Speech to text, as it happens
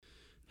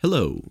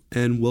Hello,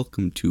 and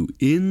welcome to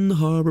In the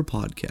Harbor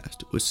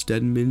Podcast with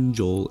Stedman,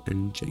 Joel,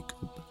 and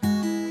Jacob.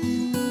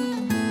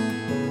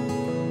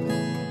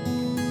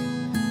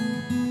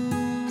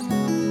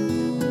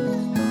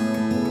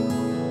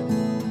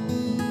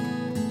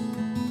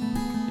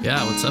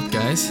 Yeah, what's up,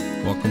 guys?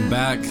 Welcome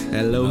back.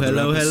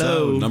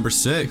 Hello. Number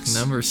 6.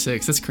 Number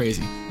 6. That's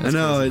crazy. I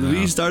know, and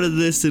we started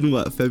this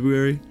in,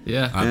 February?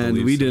 Yeah.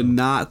 And we did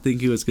not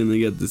think it was going to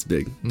get this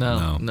big.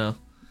 No.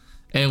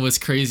 And what's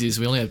crazy is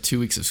we only have 2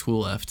 weeks of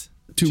school left.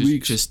 2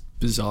 weeks. Just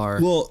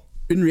bizarre. Well,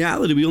 in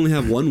reality, we only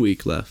have 1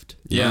 week left.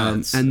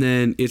 Yeah. And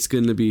then it's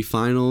going to be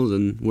finals,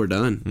 and we're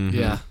done.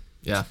 Mm-hmm.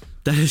 Yeah.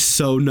 That is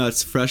so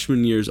nuts.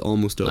 Freshman year's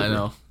almost over. I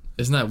know.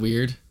 Isn't that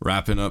weird?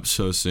 Wrapping up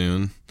so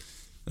soon.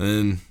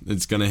 And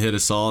it's going to hit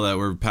us all that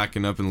we're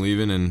packing up and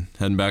leaving and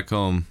heading back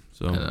home.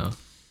 So I know.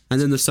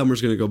 And then the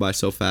summer's going to go by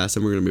so fast,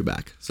 and we're going to be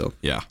back. So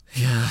yeah.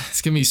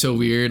 It's going to be so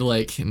weird,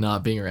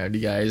 not being around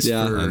you guys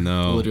for I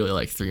know.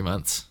 literally 3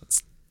 months.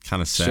 It's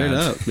kind of sad. Straight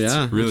up,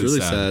 yeah. It's really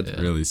sad. Yeah.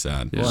 Really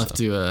sad. We'll have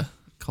to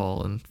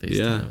call and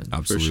FaceTime. And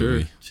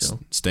Absolutely. For sure.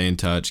 Stay in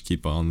touch.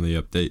 Keep on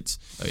the updates.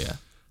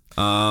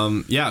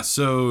 Oh, yeah.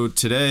 So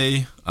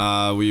today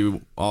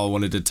we all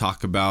wanted to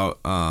talk about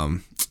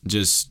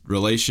just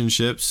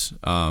relationships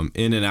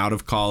in and out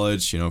of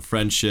college,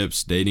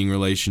 friendships, dating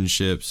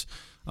relationships,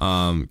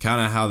 kind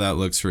of how that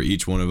looks for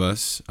each one of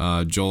us.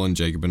 Joel and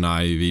Jacob and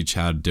I have each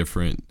had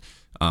different,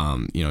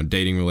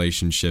 dating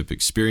relationship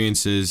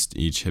experiences.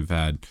 Each have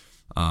had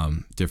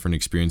different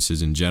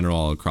experiences in general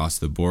all across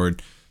the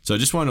board. So I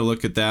just wanted to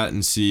look at that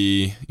and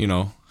see,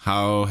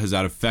 how has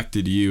that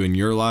affected you in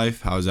your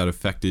life? How has that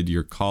affected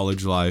your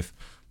college life?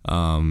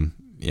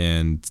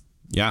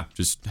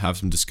 Just have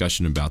some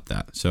discussion about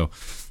that. So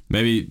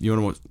maybe you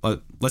want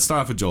to, let's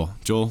start off with Joel.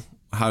 Joel,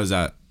 how has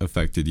that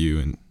affected you?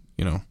 And,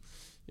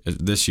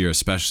 this year,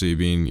 especially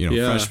being,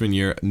 freshman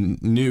year,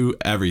 new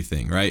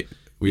everything, right?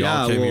 We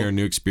all came here,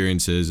 new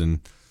experiences and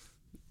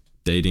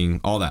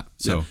dating, all that.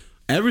 So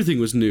everything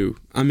was new.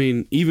 I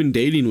mean, even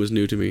dating was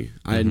new to me.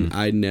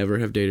 I'd never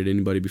have dated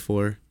anybody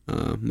before.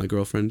 My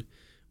girlfriend.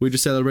 We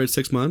just celebrated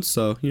 6 months,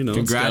 so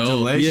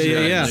Congratulations.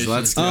 Yeah.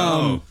 Let's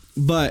go.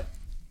 But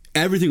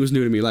everything was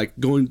new to me.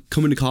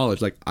 Coming to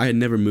college, I had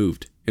never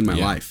moved in my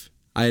life.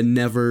 I had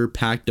never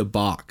packed a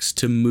box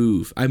to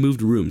move. I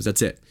moved rooms.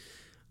 That's it.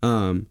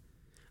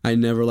 I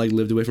never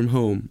lived away from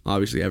home.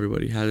 Obviously,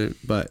 everybody hadn't,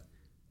 but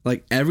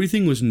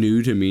everything was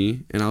new to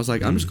me, and I was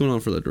I'm just going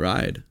on for the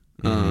ride.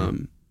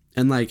 And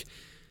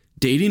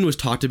dating was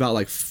talked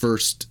about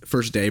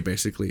first day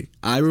basically.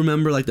 I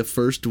remember the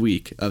first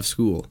week of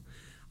school,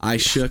 I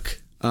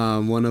shook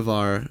one of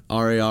our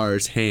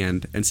RAR's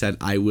hand and said,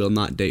 I will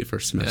not date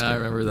first semester. Yeah, I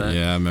remember that.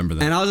 Yeah, I remember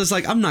that. And I was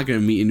just I'm not going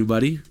to meet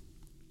anybody.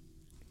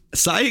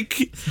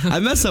 Psych. I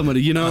met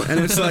somebody, and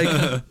it's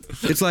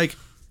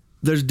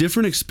there's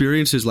different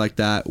experiences like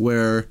that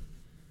where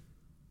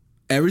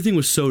everything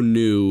was so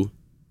new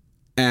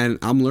and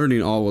I'm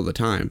learning all of the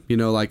time,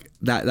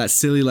 that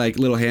silly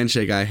little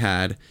handshake I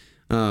had,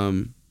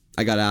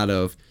 I got out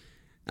of,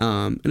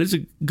 and it's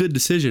a good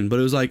decision, but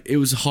it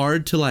was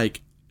hard to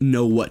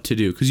know what to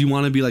do because you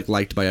want to be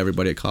liked by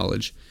everybody at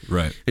college,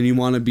 right? And you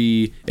want to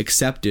be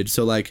accepted,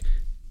 so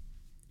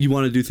you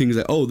want to do things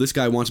this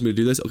guy wants me to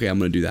do this, okay, I'm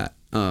gonna do that.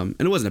 And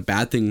it wasn't a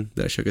bad thing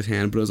that I shook his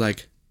hand, but it was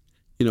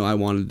I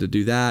wanted to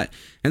do that,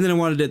 and then I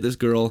wanted to date this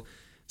girl,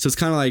 so it's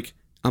kind of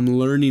I'm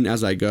learning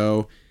as I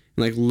go,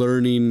 and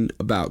learning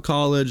about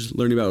college,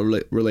 learning about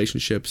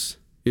relationships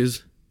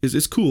is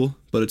cool,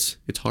 but it's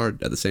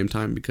hard at the same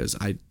time because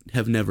I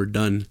have never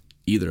done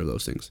either of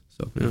those things.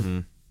 So yeah. Mm-hmm.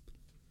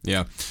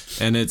 Yeah.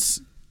 And it's,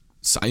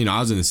 I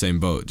was in the same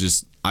boat.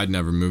 Just, I'd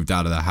never moved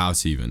out of the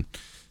house even.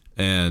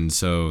 And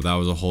so that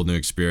was a whole new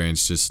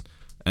experience.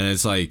 And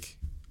it's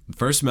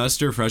first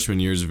semester,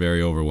 freshman year is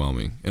very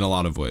overwhelming in a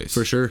lot of ways.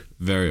 For sure.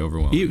 Very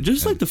overwhelming.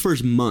 Just the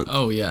first month.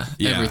 Oh, yeah.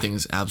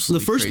 Everything's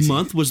absolutely The first crazy.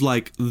 month was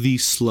the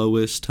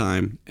slowest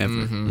time ever.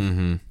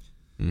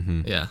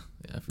 Mm-hmm. Yeah.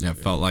 Yeah. It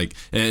felt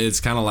it's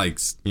kind of I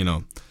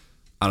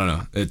don't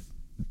know.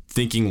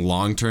 Thinking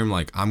long term,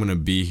 I'm going to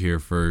be here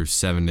for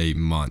 7 to 8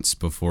 months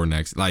before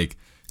next.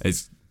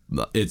 It's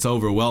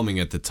overwhelming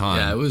at the time.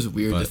 Yeah, it was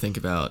weird to think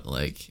about.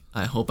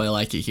 I hope I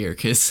like it here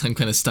because I'm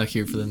kind of stuck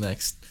here for the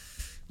next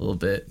little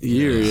bit.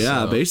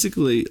 So.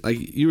 Basically,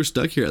 you were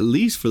stuck here at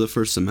least for the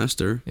first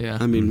semester. Yeah.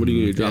 I mean, what are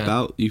you going to drop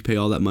out? You pay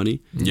all that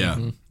money? Yeah.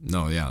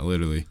 No, yeah,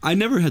 literally. I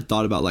never had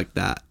thought about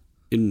that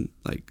in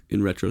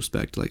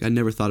retrospect. I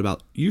never thought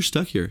about, you're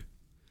stuck here.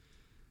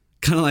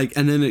 Kind of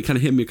and then it kind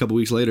of hit me a couple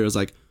weeks later. I was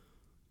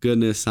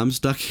goodness, I'm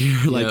stuck here.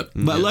 But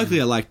luckily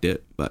I liked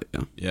it. But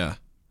yeah.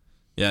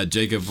 Yeah,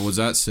 Jacob, was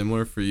that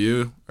similar for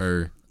you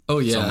or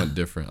somewhat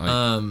different?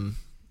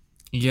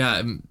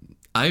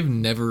 I've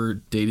never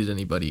dated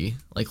anybody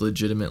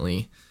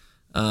legitimately.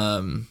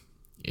 It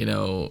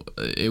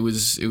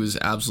was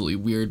absolutely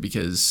weird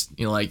because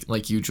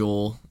like you,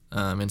 Joel,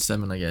 and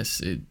Stedman, I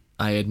guess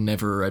I'd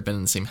been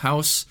in the same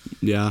house.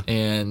 Yeah.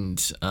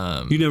 And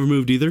you never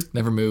moved either?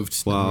 Never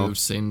moved. Wow. Never moved,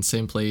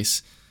 same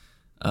place.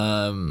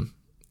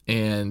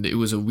 and it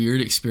was a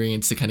weird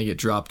experience to kind of get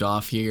dropped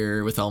off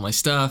here with all my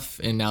stuff,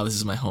 and now this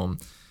is my home.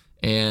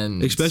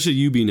 And especially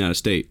you being out of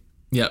state.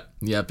 Yep.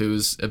 It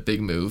was a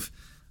big move.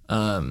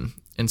 And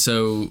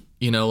so,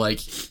 like,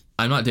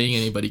 I'm not dating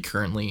anybody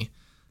currently.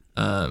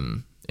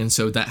 And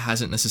so that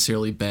hasn't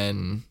necessarily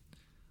been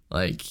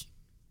like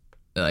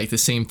the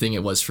same thing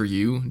it was for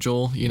you,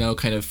 Joel.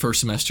 Kind of first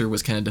semester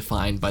was kind of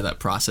defined by that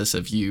process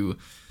of you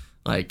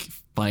like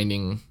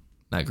finding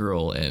that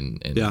girl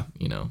and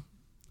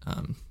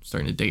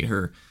starting to date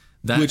her.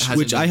 That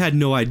which I had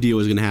no idea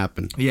was going to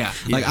happen. Yeah.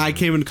 Like I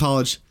came into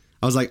college,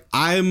 I was like,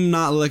 I'm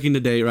not looking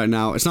to date right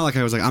now. It's not like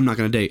I was like, I'm not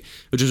going to date.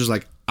 It was just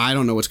like, I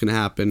don't know what's going to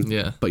happen.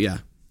 Yeah. But yeah.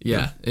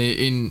 Yeah.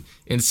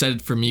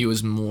 Instead, for me, it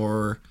was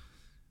more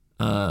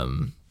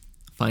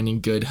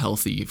finding good,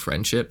 healthy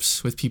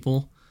friendships with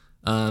people.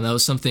 That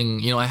was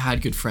something, I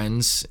had good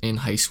friends in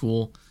high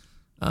school.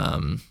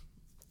 I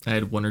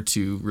had one or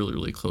two really,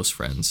 really close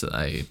friends that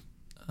I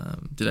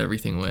did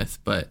everything with,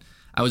 but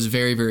I was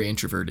very, very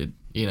introverted,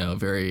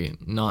 very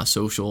not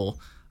social.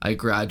 I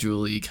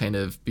gradually kind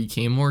of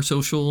became more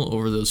social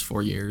over those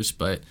 4 years,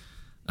 but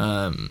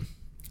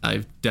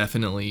I've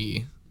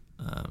definitely,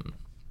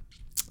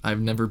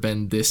 I've never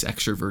been this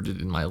extroverted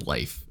in my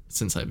life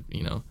since I've,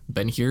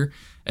 been here.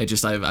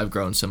 I've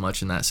grown so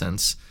much in that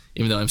sense,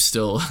 even though I'm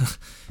still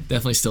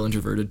definitely still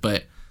introverted.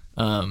 But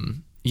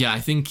I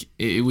think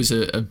it was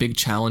a big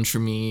challenge for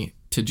me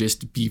to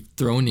just be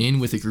thrown in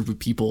with a group of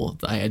people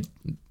that I had,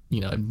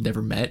 I've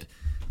never met,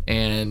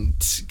 and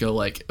go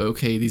like,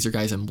 okay, these are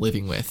guys I'm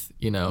living with,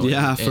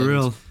 Yeah, for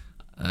real.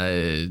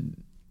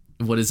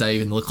 What does that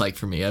even look like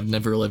for me? I've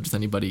never lived with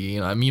anybody.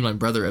 Me and my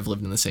brother have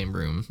lived in the same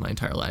room my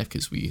entire life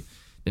because we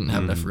didn't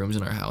have enough rooms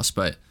in our house.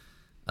 But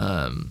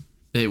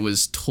it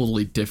was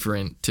totally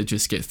different to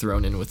just get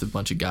thrown in with a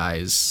bunch of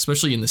guys,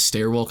 especially in the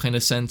stairwell kind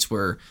of sense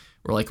where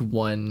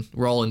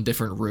we're all in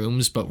different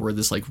rooms, but we're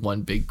this like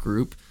one big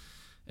group.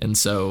 And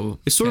so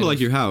it's sort of like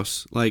your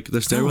house. Like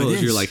the stairwell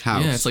is your like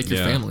house. Yeah, it's like your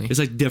family. It's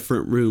like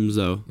different rooms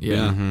though.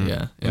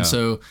 Yeah. And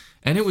so,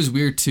 and it was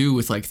weird too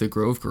with like the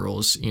Grove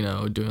girls,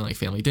 doing like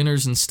family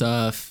dinners and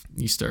stuff.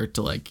 You start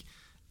to like,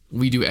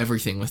 we do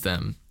everything with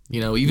them.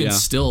 Even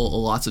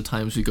still, lots of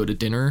times we go to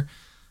dinner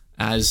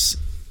as,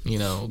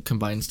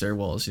 combined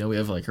stairwells. We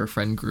have like our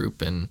friend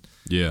group and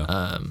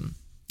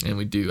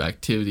we do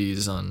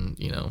activities on,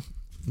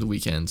 the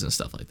weekends and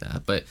stuff like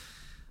that. But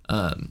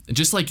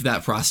just like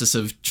that process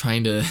of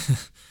trying to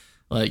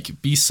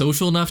like be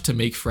social enough to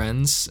make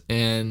friends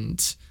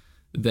and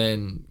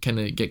then kind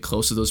of get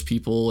close to those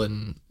people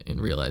and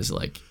realize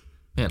like,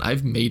 man,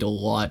 I've made a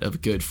lot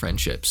of good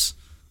friendships.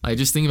 I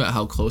just think about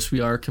how close we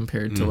are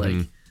compared to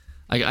like,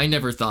 I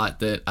never thought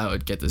that I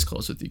would get this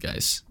close with you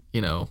guys,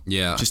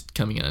 just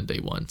coming in on day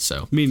one.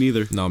 So me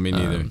neither. No, me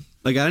neither.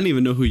 Like I didn't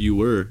even know who you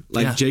were.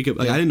 Like Jacob,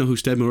 like I didn't know who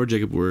Stedman or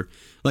Jacob were.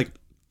 Like,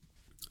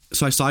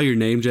 so I saw your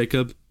name,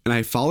 Jacob, and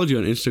I followed you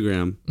on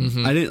Instagram.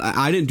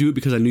 I didn't do it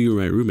because I knew you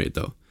were my roommate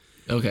though.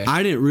 Okay.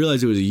 I didn't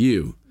realize it was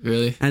you.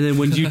 Really? And then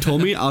when you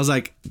told me, I was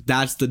like,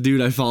 that's the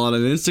dude I followed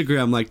on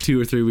Instagram like 2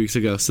 or 3 weeks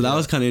ago. So that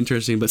was kind of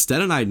interesting. But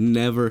Sted and I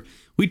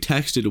we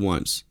texted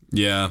once.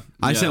 Yeah.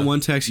 I sent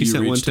one text, he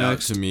sent one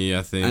text. Out to me,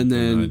 I think. And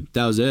then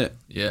that was it.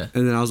 Yeah.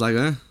 And then I was like,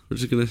 we're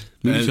just going to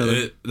meet each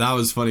other. That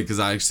was funny because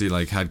I actually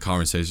like had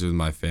conversations with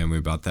my family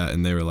about that.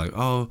 And they were like,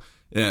 oh,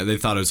 yeah, they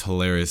thought it was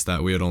hilarious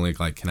that we had only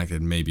like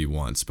connected maybe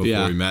once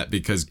before we met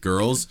because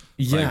girls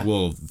like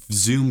will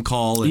Zoom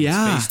call and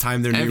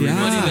FaceTime their neighbors.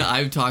 Everybody that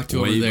I've talked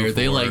to over there,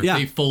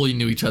 they fully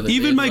knew each other.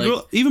 Even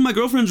my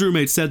girlfriend's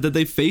roommate said that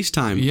they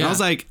FaceTime. Yeah. I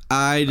was like,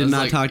 I did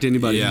not talk to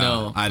anybody. Yeah,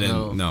 no, I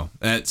didn't. No.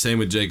 Same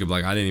with Jacob.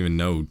 Like I didn't even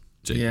know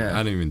Jacob. Yeah.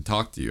 I didn't even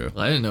talk to you.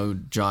 I didn't know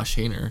Josh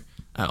Hayner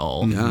at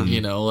all. Yeah. I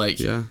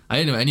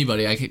didn't know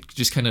anybody. I could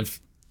just kind of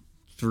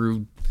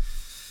threw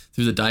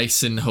the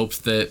dice and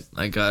hoped that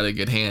I got a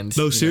good hand.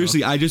 No,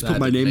 seriously, I just put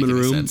my name in a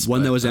room,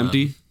 one that was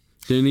empty.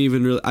 Didn't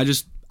even really. I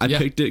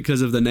picked it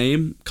because of the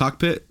name,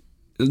 Cockpit.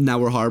 Now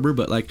we're Harbor,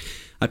 but like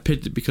I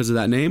picked it because of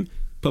that name.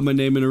 Put my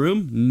name in a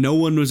room. No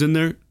one was in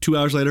there. 2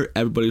 hours later,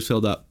 everybody was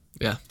filled up.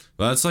 Yeah.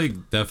 Well, that's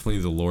like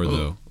definitely the lore,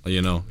 though.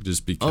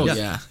 Just because. Oh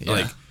yeah.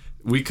 Like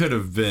we could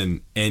have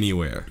been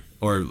anywhere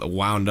or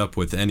wound up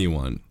with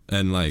anyone,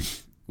 and like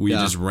we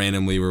just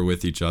randomly were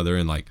with each other,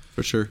 and like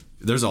for sure.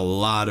 There's a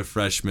lot of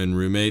freshman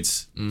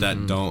roommates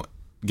that don't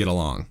get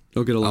along.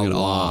 Don't get along at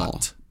all.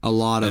 A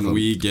lot of them. And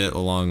we get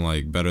along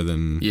like better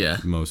than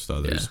most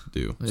others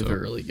do. We have a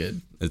really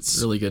good. It's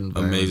really good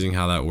environment. Amazing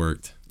how that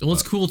worked. Well,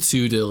 it's cool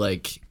too to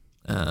like,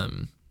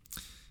 we're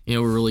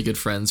really good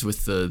friends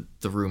with the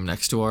room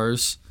next to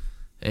ours,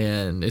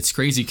 and it's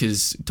crazy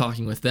because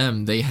talking with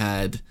them, they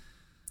had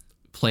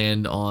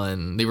planned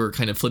on. They were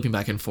kind of flipping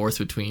back and forth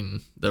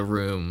between the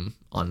room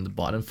on the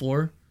bottom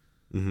floor.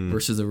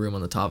 Versus the room on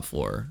the top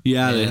floor.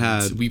 Yeah, and they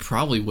had. We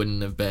probably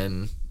wouldn't have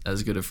been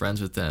as good of friends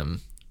with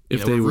them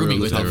if they were rooming on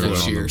the with top them floor.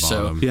 next year.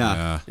 So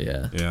yeah.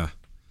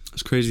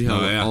 It's crazy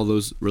how all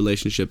those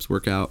relationships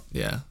work out.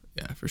 Yeah,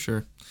 for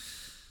sure.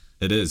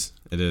 It is.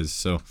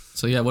 So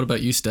yeah. What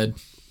about you, Sted?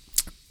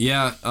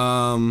 Yeah.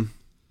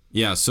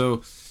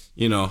 So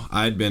you know,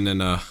 I'd been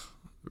in a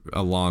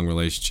long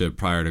relationship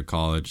prior to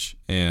college,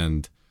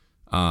 and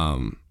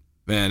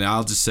man,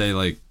 I'll just say,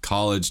 like,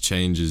 college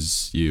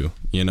changes you,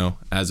 you know,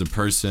 as a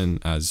person,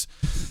 as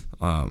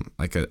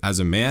as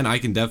a man. I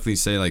can definitely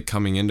say, like,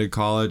 coming into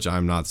college,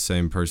 I'm not the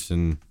same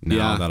person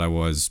now that I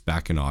was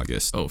back in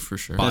August. Oh, for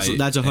sure. That's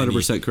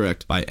 100%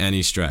 correct. By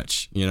any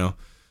stretch, you know.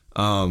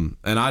 And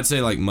I'd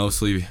say, like,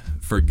 mostly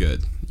for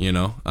good, you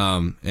know.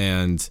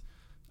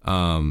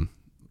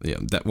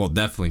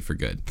 Definitely for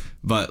good.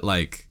 But,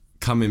 like,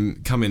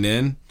 coming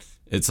in,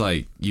 it's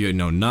like you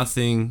know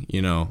nothing,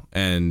 you know,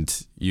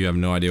 and you have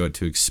no idea what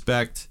to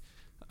expect.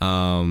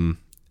 And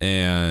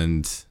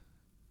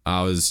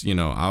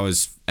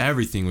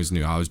everything was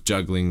new. I was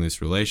juggling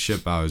this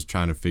relationship. I was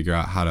trying to figure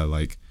out how to,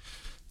 like,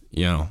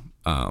 you know,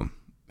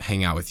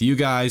 hang out with you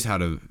guys, how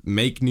to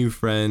make new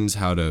friends,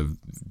 how to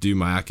do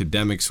my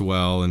academics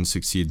well and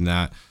succeed in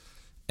that.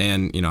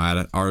 And, you know, I had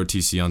an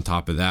ROTC on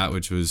top of that,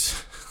 which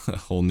was a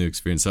whole new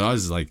experience. So I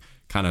was, like,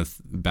 kind of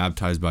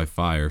baptized by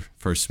fire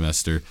first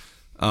semester.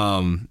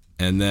 And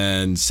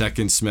then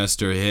second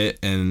semester hit,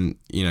 and,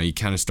 you know, you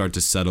kind of start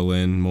to settle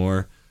in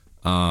more.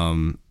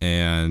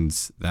 And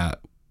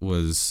that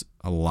was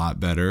a lot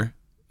better.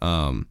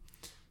 And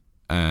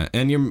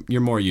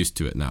you're more used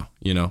to it now,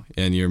 you know,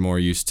 and you're more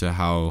used to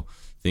how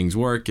things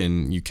work,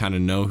 and you kind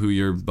of know who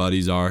your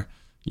buddies are,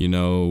 you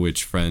know,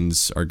 which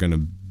friends are going to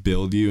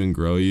build you and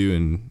grow you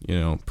and, you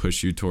know,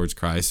 push you towards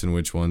Christ, and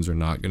which ones are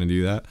not going to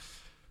do that.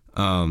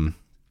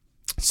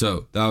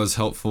 So that was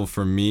helpful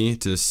for me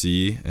to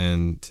see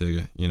and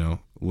to, you know,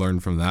 learn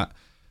from that.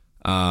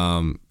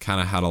 Kind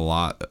of had a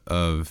lot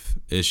of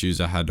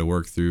issues I had to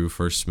work through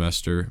first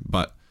semester,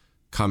 but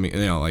coming,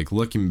 you know, like,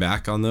 looking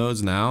back on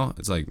those now,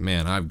 it's like,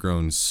 man, I've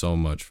grown so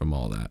much from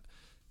all that,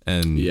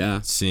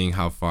 and seeing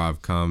how far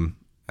I've come,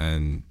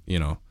 and, you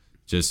know,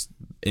 just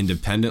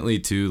independently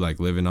too, like,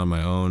 living on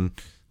my own,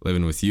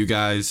 living with you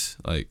guys,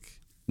 like,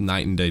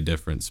 night and day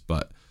difference.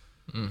 But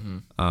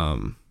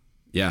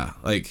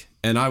like,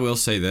 and I will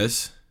say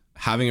this,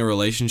 having a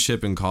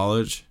relationship in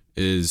college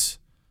is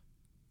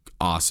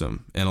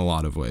awesome in a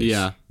lot of ways.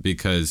 Yeah.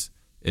 Because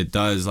it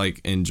does, like,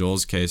 in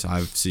Joel's case,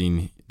 I've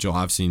seen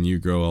you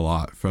grow a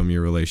lot from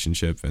your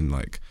relationship, and,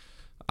 like,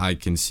 I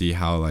can see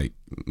how, like,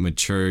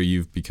 mature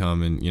you've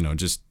become, and, you know,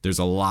 just there's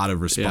a lot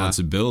of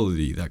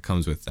responsibility that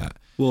comes with that.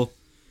 Well,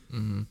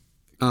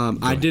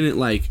 I didn't,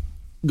 like,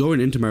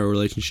 going into my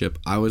relationship,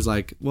 I was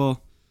like,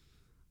 well,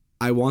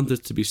 I want this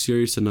to be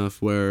serious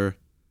enough where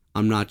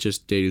I'm not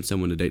just dating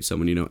someone to date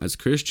someone. You know, as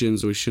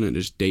Christians, we shouldn't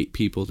just date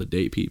people to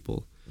date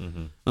people.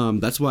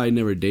 That's why I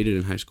never dated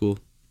in high school,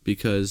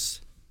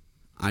 because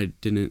I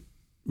didn't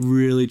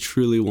really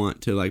truly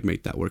want to, like,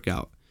 make that work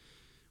out,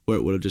 where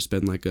it would have just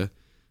been like a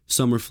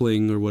summer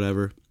fling or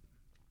whatever.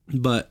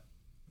 But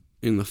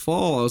in the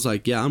fall, I was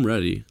like, yeah, I'm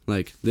ready.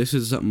 Like, this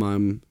is something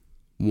I'm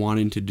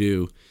wanting to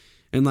do.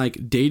 And,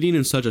 like, dating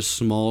in such a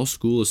small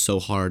school is so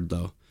hard,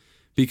 though,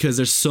 because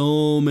there's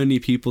so many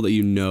people that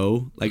you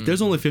know. Like,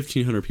 there's only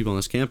 1,500 people on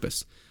this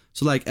campus.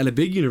 So, like, at a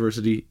big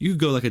university, you could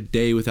go, like, a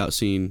day without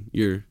seeing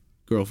your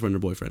girlfriend or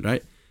boyfriend,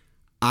 right?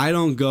 I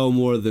don't go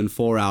more than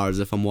 4 hours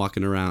if I'm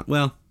walking around.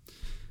 Well,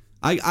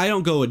 I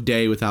don't go a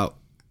day without,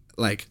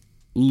 like,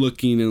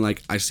 looking and,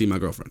 like, I see my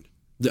girlfriend.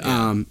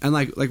 And,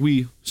 like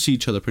we see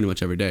each other pretty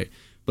much every day.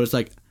 But it's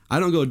like, I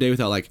don't go a day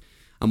without, like,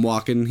 I'm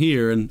walking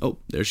here and, oh,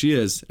 there she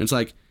is. And it's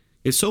like,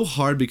 it's so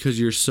hard because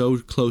you're so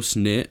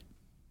close-knit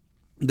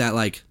that,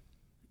 like,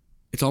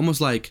 it's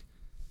almost like,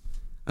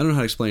 I don't know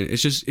how to explain it.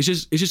 It's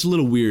just a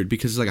little weird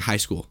because it's like a high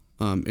school.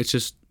 I mean,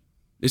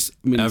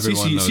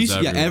 everyone knows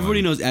everyone. Yeah,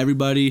 everybody knows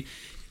everybody.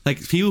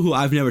 Like, people who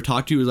I've never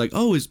talked to is like,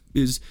 oh,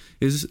 is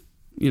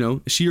you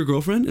know, is she your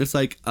girlfriend? And it's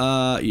like,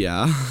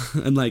 yeah.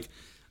 And, like,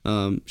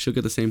 she'll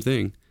get the same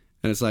thing.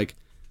 And it's like,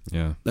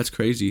 yeah, that's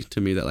crazy to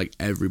me that, like,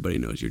 everybody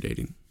knows you're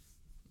dating.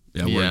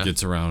 Yeah, word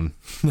gets around.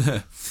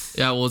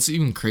 Yeah, well, it's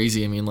even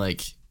crazy. I mean,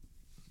 like,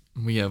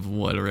 we have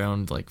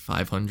around like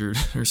 500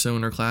 or so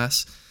in our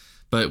class,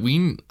 but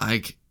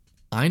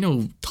I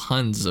know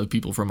tons of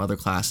people from other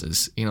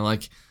classes. You know,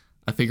 like,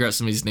 I figure out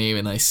somebody's name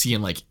and I see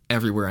him, like,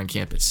 everywhere on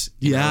campus.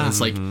 You know?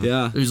 It's like,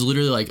 there's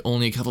literally, like,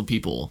 only a couple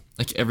people.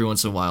 Like, every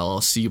once in a while,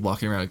 I'll see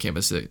walking around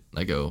campus that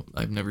I go,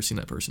 I've never seen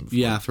that person before.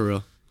 Yeah, for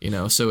real. You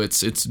know, so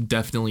it's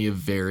definitely a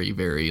very,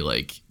 very,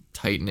 like,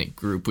 tight-knit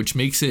group, which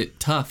makes it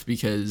tough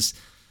because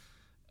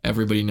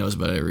everybody knows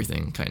about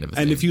everything, kind of a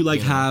thing. And if you,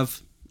 like,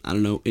 have, I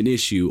don't know, an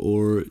issue,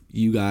 or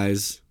you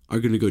guys are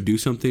going to go do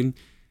something,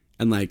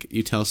 and, like,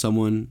 you tell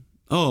someone,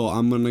 oh,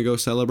 I'm going to go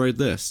celebrate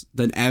this,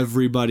 then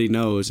everybody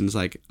knows, and it's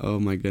like, oh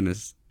my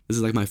goodness, this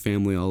is like my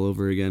family all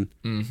over again.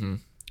 Mm-hmm.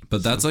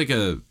 But that's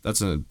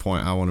a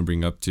point I want to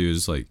bring up too,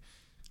 is like,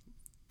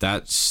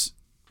 that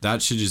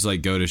should just,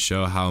 like, go to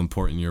show how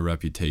important your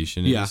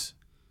reputation is. Yeah.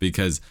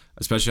 Because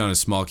especially on a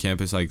small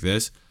campus like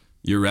this,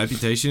 your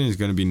reputation is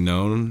going to be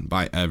known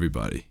by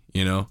everybody,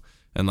 you know?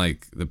 And,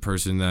 like, the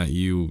person that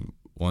you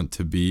want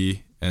to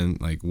be and,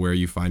 like, where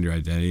you find your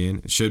identity in,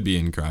 it should be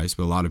in Christ,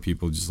 but a lot of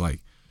people just, like,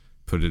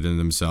 put it in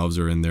themselves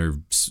or in their,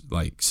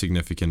 like,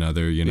 significant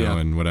other, you know,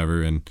 and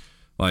whatever. And,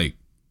 like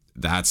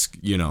that's,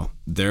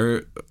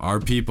 there are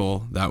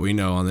people that we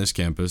know on this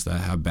campus that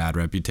have bad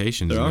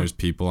reputations, and there's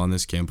people on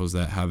this campus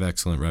that have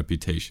excellent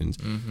reputations,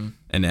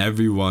 and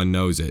everyone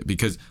knows it.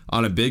 Because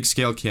on a big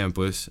scale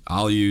campus,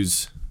 I'll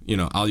use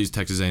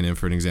Texas A&M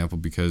for an example,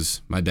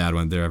 because my dad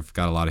went there. I've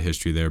got a lot of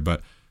history there,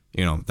 but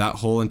that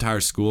whole entire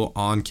school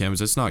on campus,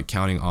 that's not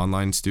counting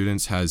online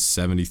students, has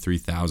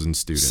 73,000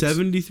 students.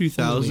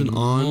 73,000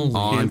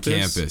 on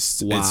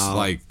campus. Wow. It's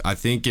like, I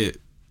think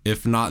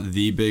if not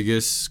the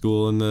biggest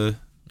school in the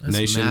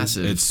nation,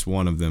 massive. It's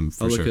one of them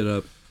for sure. I'll look it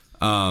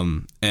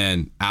up.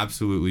 And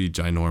absolutely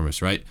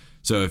ginormous, right?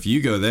 So if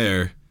you go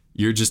there,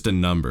 you're just a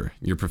number.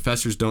 Your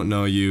professors don't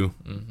know you.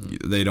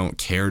 They don't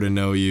care to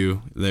know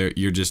you.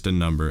 You're just a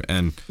number.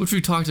 And which we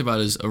talked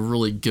about is a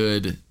really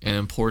good and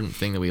important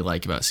thing that we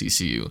like about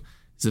CCU,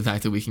 is the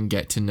fact that we can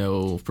get to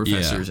know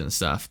professors and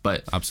stuff.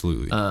 But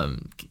absolutely.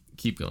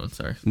 Keep going.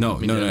 Sorry. No,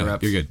 you're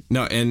good.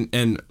 No,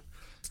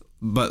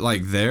 but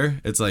like there,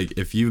 it's like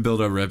if you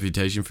build a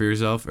reputation for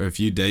yourself, or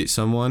if you date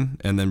someone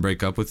and then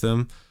break up with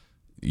them,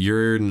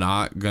 you're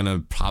not gonna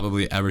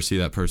probably ever see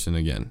that person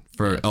again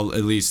for at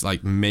least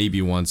like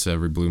maybe once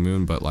every blue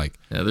moon. But like,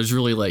 there's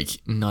really like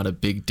not a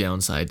big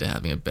downside to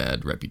having a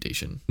bad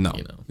reputation. No,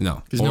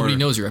 because nobody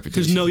knows your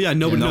reputation. Because nobody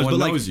knows. No one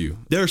But knows you.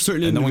 There are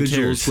certain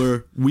individuals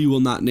where we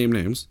will not name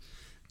names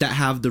that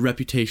have the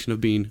reputation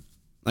of being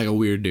like a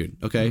weird dude.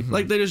 Okay,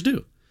 like they just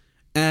do,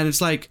 and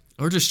it's like.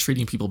 Or just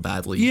treating people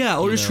badly. Yeah,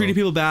 or just treating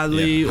people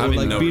badly, or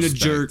like being respect.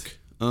 a jerk,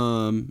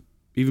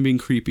 even being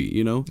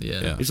creepy,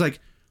 Yeah. It's like,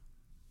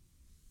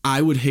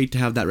 I would hate to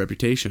have that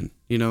reputation,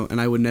 and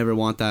I would never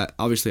want that.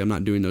 Obviously, I'm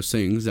not doing those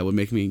things that would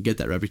make me get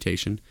that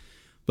reputation.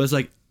 But it's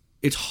like,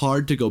 it's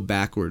hard to go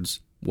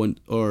backwards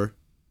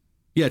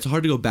it's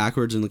hard to go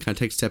backwards and kind of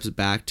take steps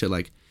back to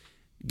like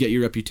get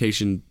your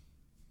reputation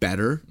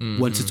better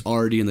once it's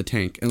already in the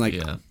tank. And like,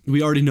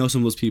 we already know some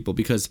of those people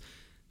because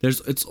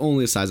it's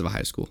only the size of a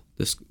high school,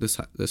 this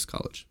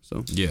college.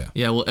 So yeah.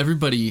 Well,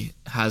 everybody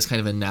has kind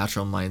of a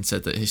natural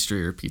mindset that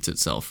history repeats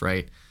itself,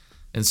 right?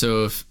 And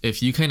so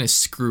if you kind of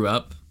screw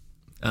up,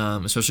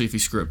 especially if you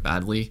screw up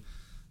badly,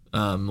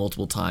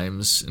 multiple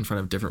times in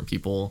front of different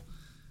people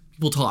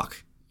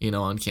talk,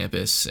 on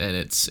campus, and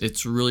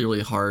it's really,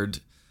 really hard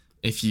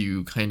if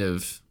you kind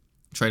of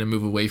try to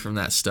move away from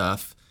that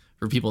stuff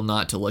for people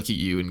not to look at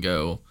you and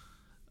go,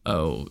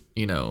 oh,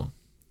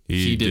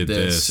 he did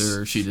this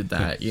or she did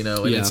that,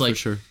 and it's like, for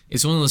sure.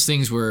 It's one of those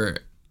things where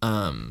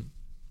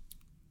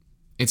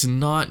it's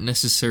not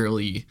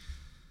necessarily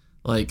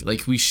like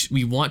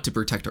we want to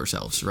protect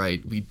ourselves,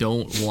 right? We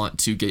don't want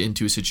to get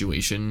into a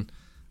situation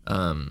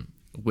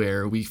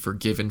where we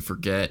forgive and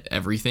forget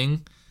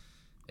everything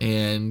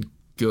and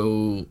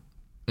go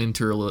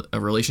into a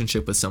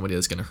relationship with somebody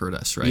that's going to hurt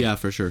us, right? Yeah,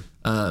 for sure.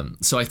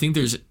 So I think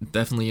there's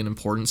definitely an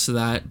importance to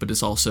that, but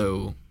it's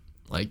also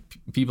like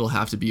people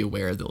have to be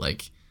aware that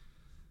like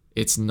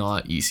it's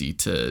not easy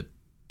to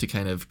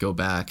kind of go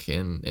back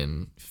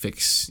and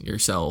fix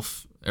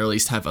yourself, or at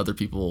least have other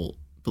people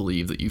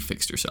believe that you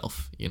fixed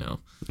yourself,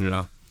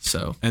 Yeah.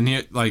 So, and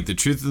here, like, the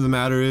truth of the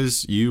matter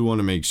is, you want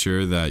to make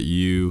sure that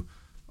you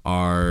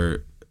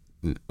are,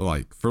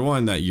 like, for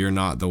one, that you're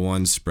not the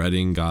one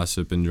spreading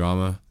gossip and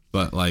drama,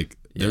 but like,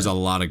 there's a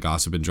lot of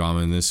gossip and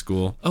drama in this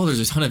school. Oh, there's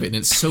a ton of it, and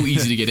it's so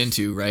easy to get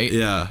into, right?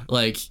 Yeah.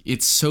 Like,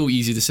 it's so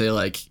easy to say,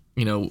 like,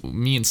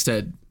 me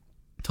instead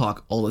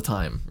talk all the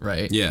time,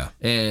 right? Yeah.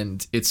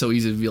 And it's so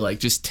easy to be like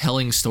just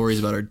telling stories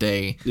about our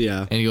day.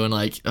 Yeah. And going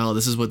like, oh,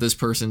 this is what this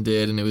person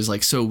did, and it was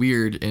like so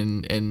weird,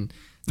 and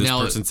this now,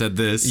 person said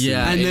this.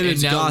 Yeah. And then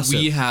it's now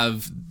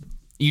gossip.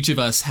 Each of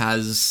us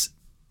has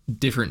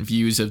different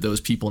views of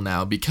those people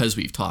now because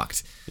we've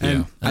talked.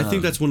 And I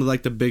think that's one of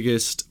like the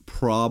biggest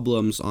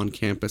problems on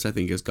campus, I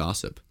think, is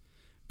gossip.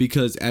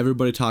 Because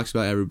everybody talks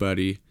about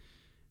everybody.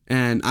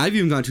 And I've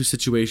even gotten to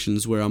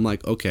situations where I'm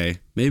like, okay,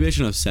 maybe I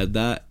shouldn't have said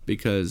that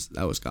because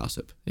that was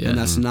gossip. Yeah. And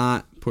that's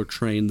not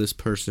portraying this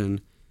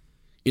person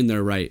in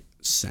their right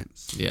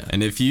sense. Yeah.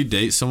 And if you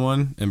date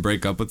someone and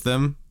break up with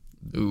them,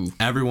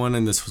 everyone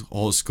in this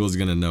whole school is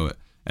going to know it.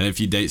 And if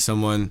you date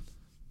someone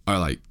or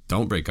like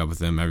don't break up with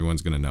them,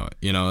 everyone's going to know it.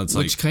 It's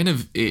which kind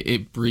of,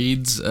 it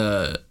breeds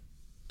a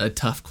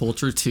tough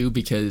culture too,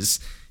 because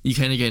you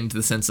kind of get into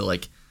the sense that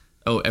like,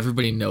 oh,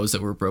 everybody knows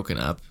that we're broken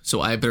up,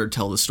 so I better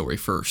tell the story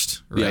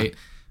first, right? Yeah.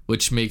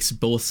 Which makes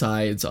both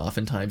sides,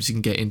 oftentimes you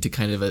can get into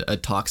kind of a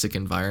toxic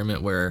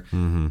environment where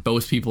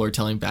both people are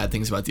telling bad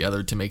things about the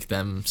other to make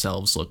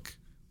themselves look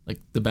like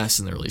the best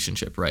in the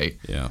relationship, right?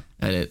 Yeah.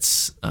 And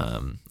it's,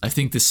 I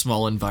think this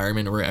small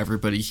environment where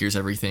everybody hears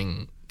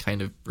everything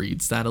kind of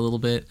breeds that a little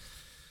bit,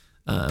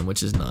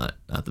 which is not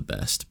the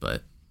best.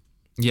 But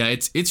yeah,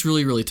 it's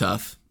really, really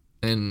tough.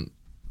 And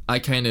I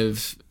kind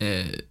of...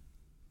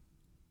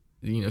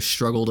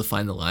 struggle to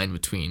find the line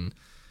between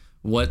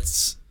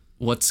what's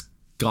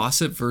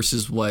gossip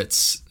versus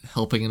what's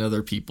helping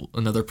another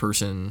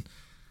person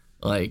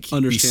like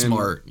understand, be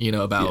smart,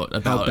 about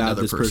how bad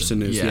another this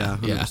person is. Yeah.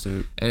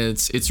 And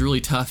it's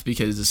really tough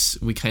because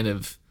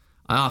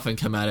I often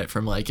come at it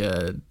from like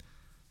a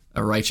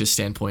righteous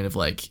standpoint of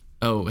like,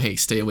 oh, hey,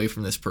 stay away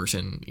from this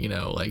person,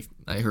 like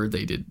I heard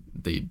they did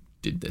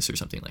this or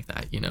something like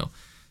that,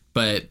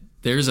 but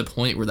there's a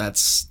point where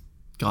that's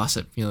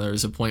gossip,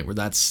 there's a point where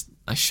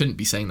I shouldn't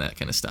be saying that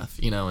kind of stuff,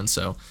 and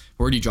so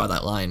where do you draw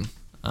that line?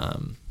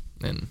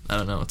 And I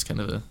don't know, it's kind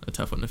of a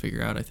tough one to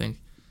figure out, I think.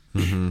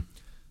 Mm-hmm.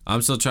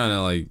 I'm still trying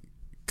to like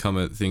come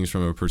at things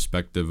from a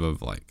perspective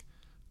of like,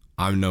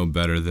 I'm no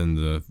better than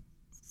the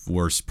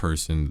worst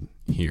person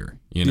here,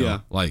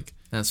 like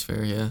that's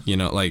fair. Yeah.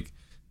 Like,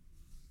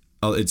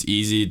 it's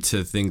easy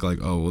to think like,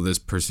 oh, well, this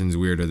person's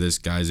weird, or this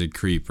guy's a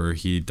creep, or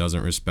he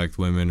doesn't respect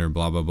women, or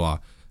blah, blah, blah.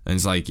 And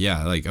it's like,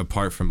 yeah, like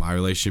apart from my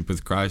relationship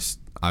with Christ,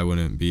 I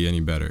wouldn't be any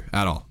better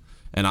at all.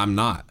 And I'm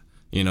not,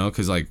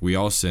 because like we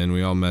all sin,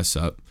 we all mess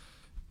up.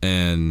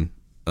 And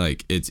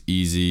like, it's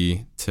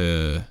easy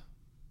to,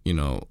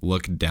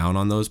 look down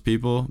on those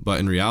people. But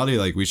in reality,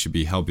 like we should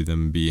be helping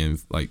them, be in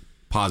like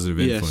positive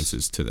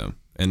influences to them,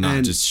 and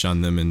not just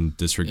shun them and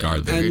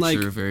disregard them. Very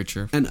true, very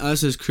true. And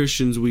us as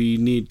Christians, we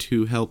need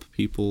to help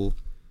people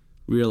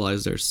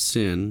realize their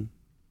sin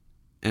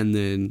and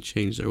then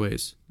change their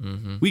ways.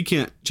 Mm-hmm. We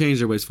can't change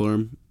their ways for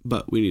them,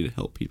 but we need to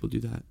help people do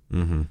that.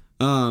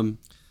 Mm-hmm.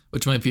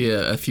 Which might be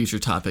a future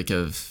topic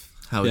of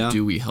how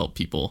do we help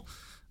people.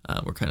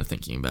 We're kind of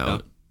thinking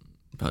about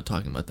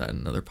talking about that in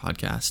another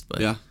podcast.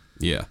 But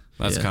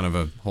that's kind of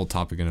a whole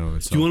topic in and of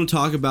itself. Do you want to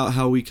talk about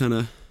how we kind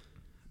of?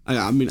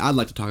 I mean, I'd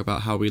like to talk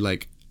about how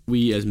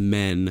we as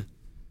men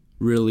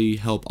really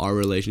help our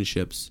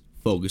relationships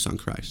focus on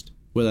Christ,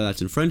 whether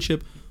that's in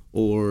friendship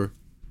or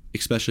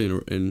especially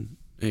in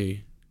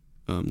a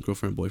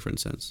girlfriend boyfriend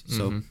sense.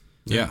 So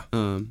do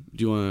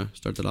you want to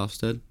start that off,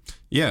 Stead?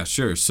 Yeah,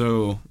 sure.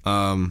 So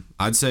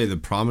I'd say the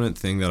prominent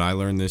thing that I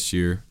learned this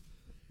year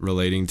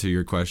relating to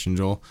your question,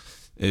 Joel,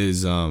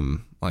 is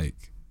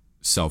like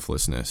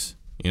selflessness,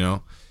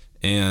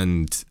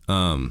 and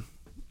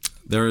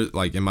there,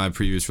 like in my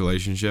previous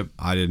relationship,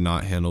 I did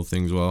not handle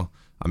things well.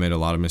 I made a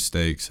lot of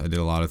mistakes. I did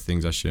a lot of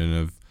things I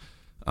shouldn't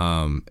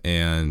have.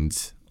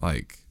 And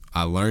like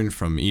I learned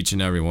from each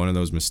and every one of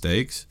those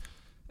mistakes,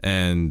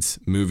 and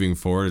moving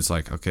forward, it's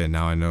like, okay,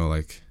 now I know,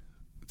 like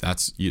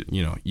that's,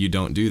 you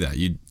don't do that.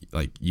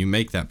 You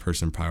make that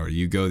person priority.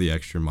 You go the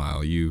extra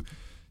mile. You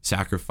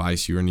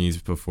sacrifice your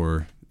needs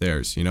before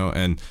theirs,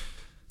 and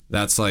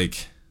that's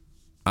like,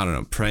 I don't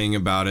know, praying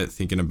about it,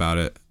 thinking about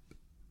it.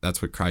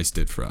 That's what Christ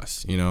did for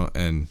us,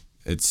 and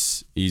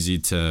it's easy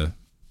to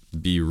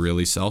be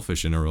really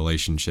selfish in a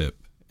relationship,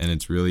 and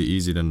it's really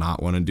easy to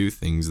not want to do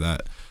things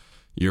that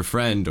your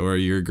friend or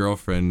your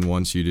girlfriend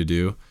wants you to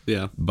do.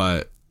 Yeah.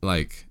 But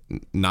like,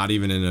 not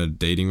even in a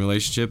dating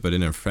relationship, but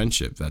in a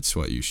friendship, that's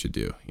what you should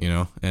do,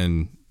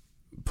 and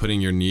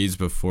putting your needs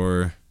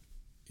before,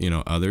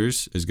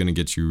 others is going to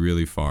get you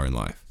really far in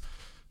life.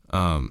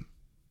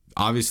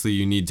 Obviously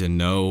you need to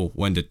know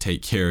when to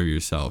take care of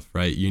yourself,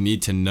 right? You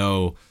need to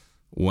know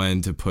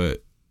when to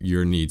put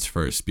your needs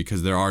first,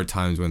 because there are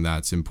times when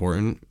that's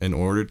important in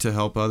order to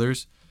help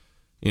others.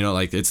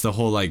 Like it's the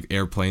whole like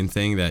airplane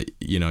thing that,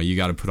 you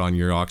got to put on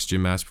your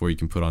oxygen mask before you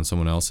can put on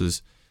someone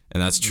else's.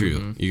 And that's true.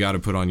 Mm-hmm. You got to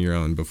put on your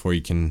own before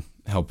you can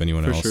help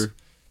anyone else. Sure.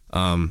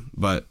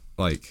 But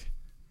like,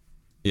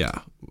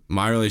 yeah,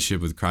 my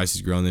relationship with Christ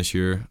has grown this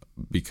year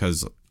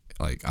because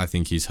like, I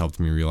think he's helped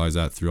me realize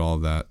that through all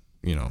of that,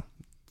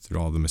 through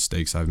all the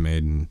mistakes I've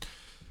made, and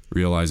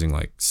realizing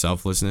like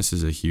selflessness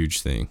is a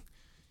huge thing.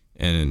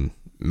 And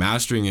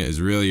mastering it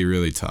is really,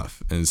 really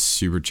tough and it's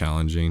super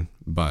challenging,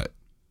 but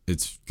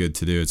it's good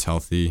to do. It's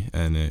healthy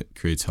and it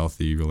creates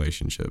healthy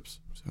relationships.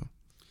 So,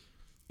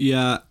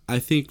 yeah, I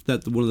think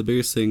that one of the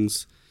biggest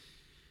things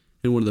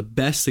and one of the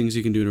best things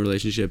you can do in a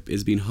relationship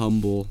is being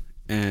humble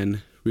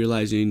and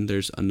realizing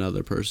there's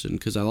another person.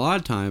 Because a lot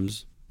of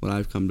times, what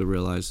I've come to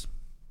realize,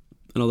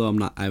 and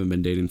although I haven't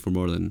been dating for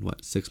more than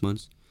 6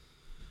 months,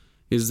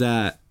 is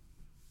that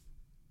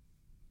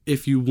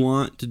if you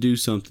want to do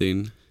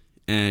something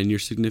and your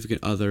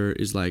significant other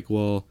is like,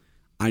 well,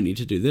 I need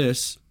to do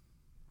this,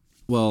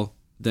 well,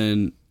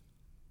 then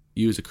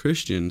you as a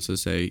Christian to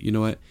say, you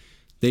know what,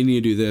 they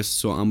need to do this,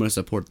 so I'm going to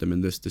support them in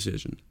this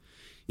decision.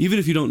 Even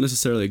if you don't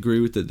necessarily agree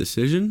with the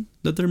decision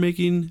that they're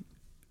making,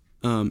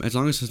 as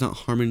long as it's not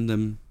harming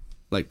them,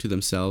 like to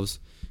themselves,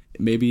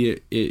 maybe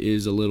it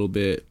is a little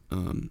bit,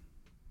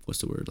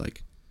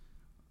 like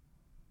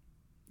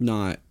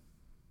not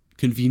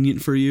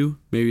convenient for you.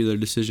 Maybe their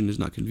decision is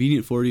not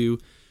convenient for you,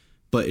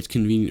 but it's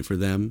convenient for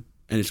them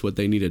and it's what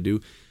they need to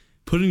do.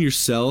 Putting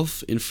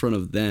yourself in front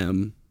of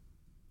them,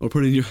 or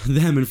putting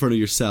them in front of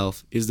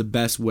yourself, is the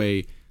best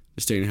way to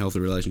stay in a healthy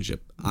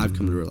relationship, I've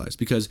come to realize.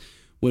 Because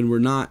when we're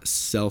not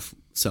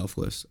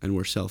selfless and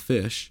we're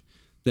selfish,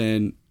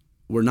 then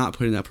we're not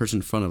putting that person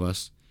in front of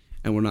us,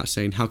 and we're not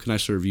saying, how can I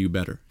serve you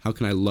better? How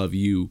can I love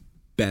you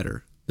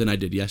better than I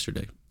did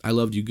yesterday? I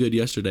loved you good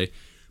yesterday,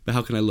 but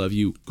how can I love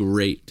you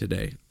great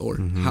today? Or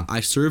how I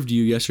served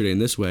you yesterday in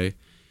this way.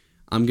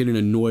 I'm getting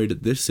annoyed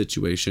at this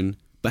situation,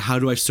 but how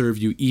do I serve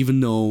you even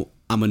though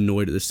I'm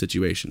annoyed at this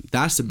situation?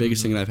 That's the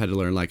biggest thing that I've had to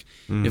learn. Like,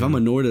 if I'm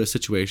annoyed at a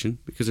situation,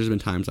 because there's been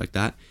times like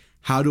that,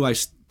 how do I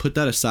put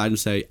that aside and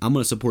say, I'm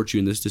going to support you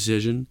in this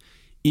decision,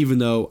 even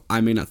though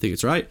I may not think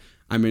it's right,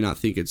 I may not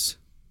think it's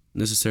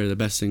necessarily the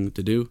best thing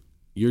to do.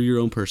 You're your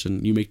own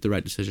person. You make the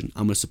right decision.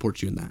 I'm going to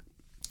support you in that.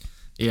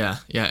 Yeah,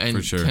 and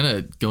For sure. kind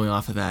of going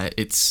off of that,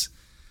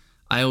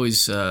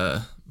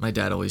 my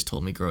dad always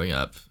told me growing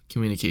up,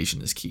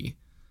 communication is key.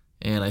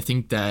 And I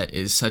think that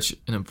is such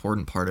an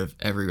important part of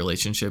every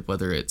relationship,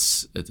 whether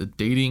it's a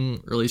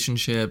dating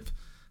relationship,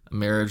 a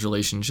marriage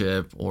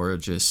relationship, or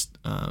just,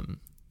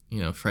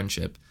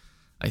 friendship.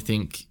 I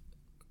think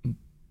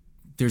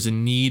there's a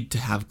need to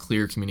have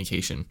clear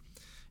communication.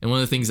 And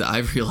one of the things that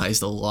I've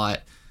realized a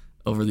lot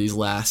over these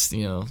last,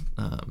 7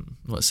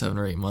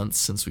 or 8 months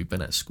since we've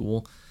been at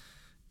school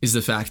is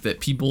the fact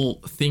that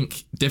people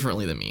think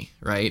differently than me,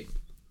 right?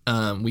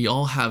 We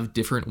all have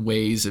different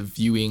ways of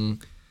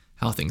viewing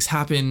how things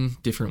happen,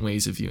 different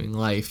ways of viewing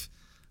life,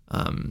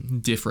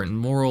 different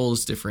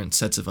morals, different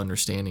sets of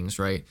understandings,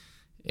 right?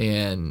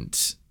 And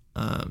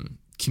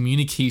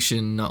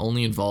communication not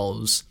only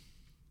involves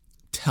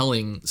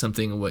telling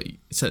somebody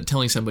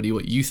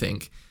what you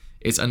think,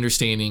 it's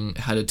understanding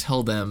how to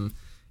tell them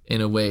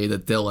in a way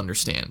that they'll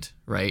understand,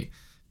 right?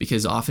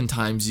 Because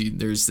oftentimes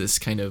there's this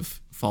kind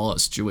of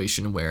fallout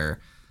situation where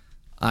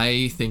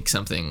I think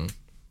something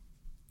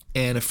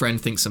and a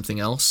friend thinks something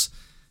else.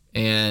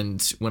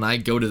 And when I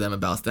go to them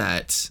about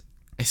that,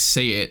 I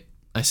say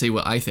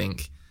what I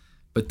think,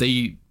 but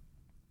they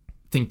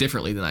think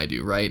differently than I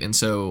do, right? And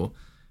so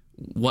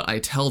what I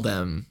tell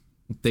them,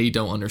 they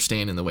don't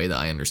understand in the way that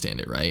I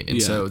understand it, right?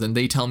 And so then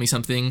they tell me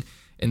something,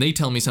 and they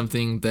tell me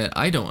something that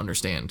I don't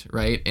understand,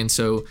 right? And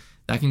so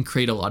that can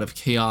create a lot of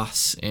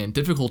chaos and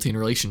difficulty in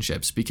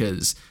relationships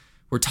because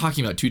we're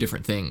talking about two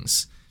different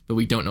things, but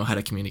we don't know how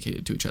to communicate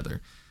it to each other.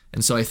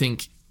 And so I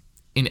think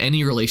in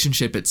any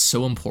relationship, it's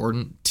so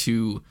important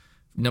to,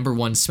 number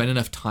one, spend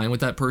enough time with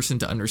that person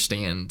to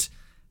understand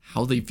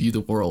how they view the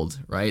world,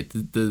 right?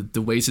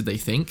 The ways that they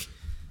think,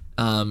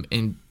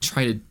 and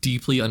try to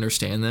deeply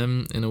understand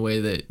them in a way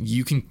that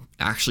you can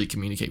actually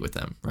communicate with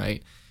them,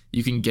 right?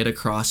 You can get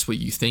across what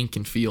you think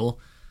and feel.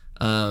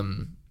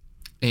 And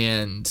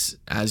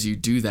as you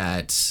do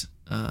that,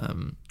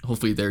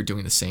 hopefully they're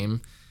doing the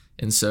same.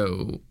 And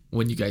so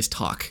when you guys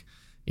talk,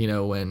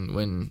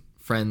 when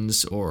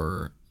friends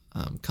or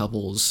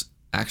couples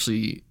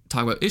actually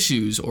talk about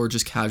issues or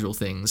just casual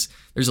things,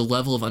 there's a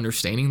level of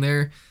understanding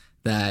there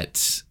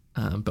that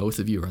both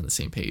of you are on the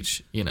same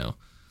page,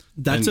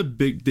 That's a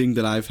big thing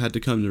that I've had to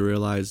come to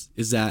realize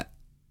is that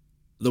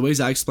the ways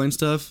I explain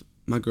stuff,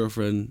 my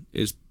girlfriend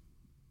is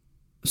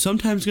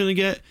sometimes going to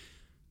get,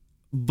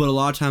 but a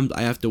lot of times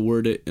I have to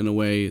word it in a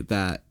way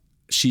that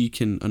she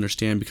can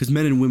understand because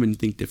men and women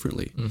think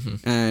differently.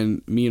 Mm-hmm.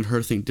 And me and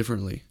her think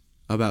differently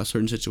about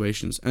certain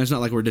situations. And it's not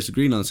like we're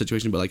disagreeing on the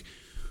situation, but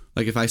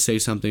like if I say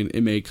something,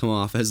 it may come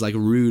off as like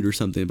rude or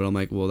something, but I'm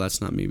like, well,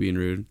 that's not me being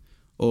rude.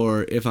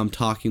 Or if I'm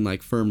talking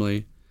like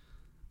firmly,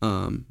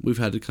 we've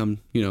had to come,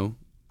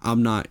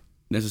 I'm not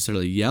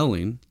necessarily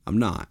yelling. I'm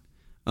not.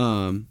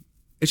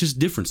 It's just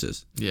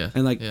differences. Yeah.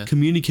 And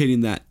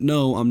communicating that,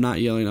 no, I'm not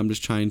yelling. I'm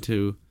just trying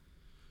to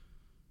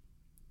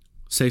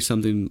say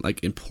something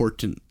like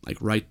important, like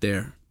right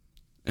there,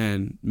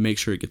 and make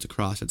sure it gets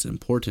across. It's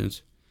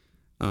important.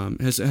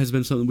 Has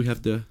been something we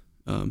have to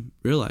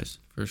realize.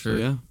 For sure.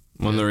 So, yeah.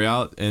 Well, the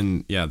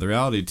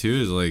reality too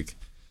is like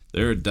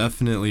there are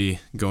definitely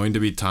going to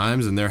be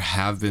times, and there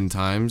have been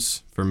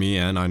times for me,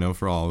 and I know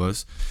for all of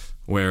us,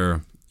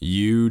 where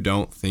you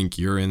don't think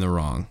you're in the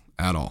wrong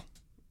at all,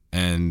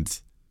 and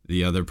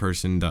the other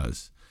person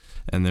does.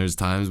 And there's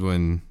times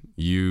when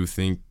you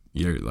think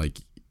you're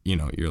like,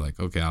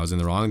 okay, I was in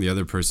the wrong. The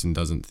other person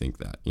doesn't think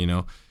that,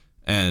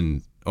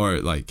 or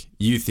like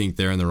you think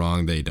they're in the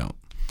wrong, they don't.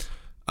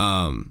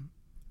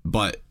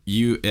 But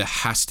it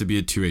has to be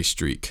a two-way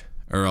streak,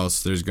 or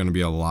else there's going to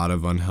be a lot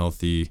of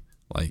unhealthy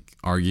like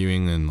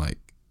arguing and like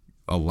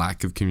a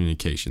lack of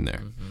communication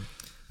there.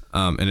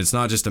 Mm-hmm. And it's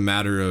not just a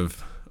matter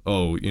of,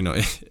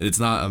 it's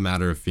not a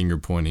matter of finger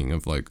pointing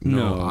of like,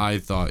 no. I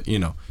thought,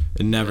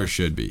 it never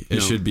should be.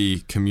 It should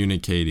be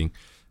communicating.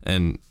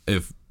 And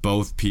if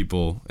both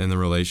people in the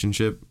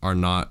relationship are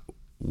not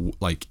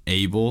like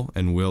able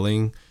and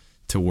willing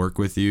to work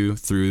with you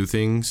through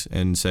things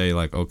and say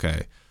like,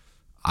 okay,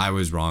 I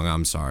was wrong,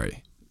 I'm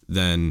sorry,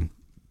 then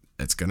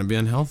it's going to be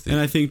unhealthy. And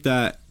I think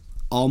that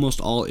almost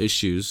all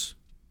issues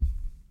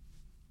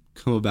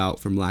come about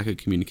from lack of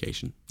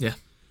communication. Yeah.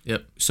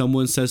 Yep.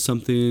 Someone says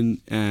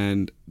something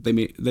and they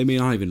may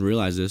not even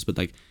realize this, but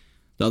like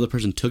the other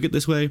person took it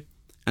this way,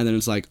 and then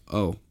it's like,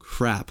 oh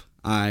crap,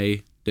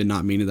 I did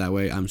not mean it that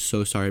way. I'm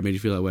so sorry I made you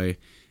feel that way.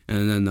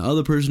 And then the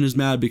other person is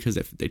mad because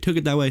they took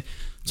it that way.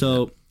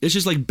 So it's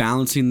just like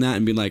balancing that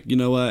and being like, you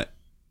know what?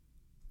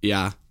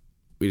 Yeah,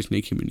 we just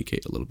need to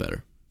communicate a little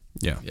better.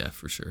 Yeah. Yeah,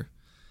 for sure.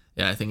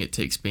 Yeah, I think it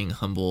takes being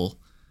humble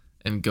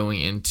and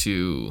going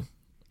into,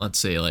 let's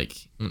say,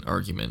 like an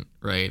argument,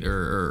 right?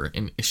 Or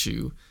an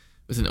issue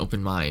with an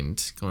open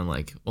mind, going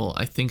like, well,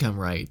 I think I'm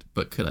right,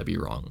 but could I be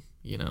wrong?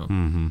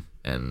 Mm-hmm.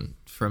 And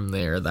from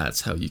there,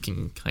 that's how you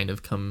can kind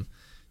of come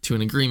to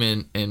an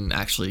agreement and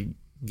actually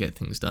get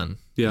things done.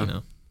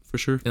 Yeah, for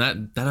sure.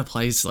 And that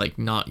applies like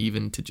not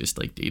even to just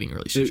like dating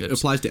relationships. It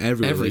applies to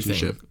every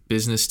relationship.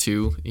 Business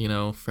too, you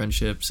know,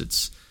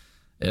 friendships,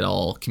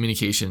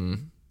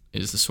 communication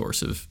is the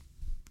source of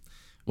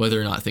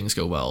whether or not things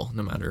go well,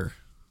 no matter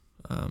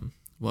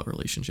what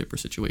relationship or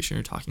situation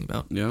you're talking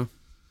about. Yeah.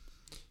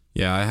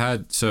 Yeah,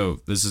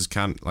 so this is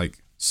kind of like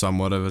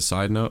somewhat of a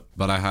side note,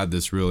 but I had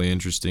this really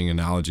interesting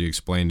analogy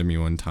explained to me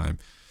one time.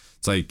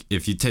 It's like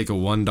if you take a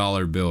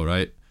 $1 bill,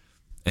 right,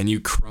 and you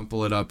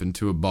crumple it up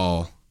into a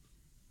ball,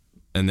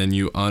 and then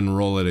you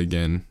unroll it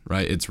again,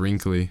 right? It's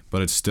wrinkly,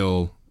 but it's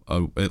still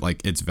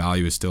its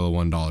value is still a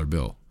 $1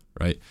 bill,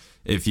 right?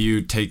 If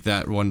you take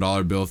that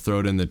 $1 bill, throw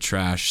it in the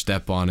trash,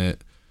 step on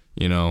it,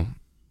 you know,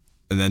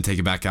 and then take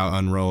it back out,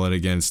 unroll it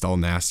again, it's all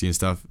nasty and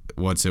stuff.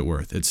 What's it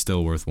worth? It's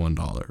still worth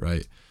 $1,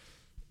 right?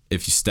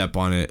 If you step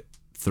on it,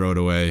 throw it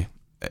away,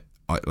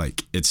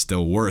 like it's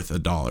still worth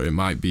 $1. It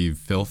might be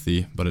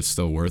filthy, but it's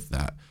still worth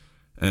that.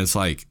 And it's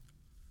like,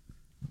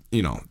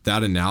 you know,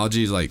 that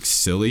analogy is like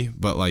silly,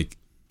 but like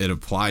it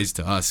applies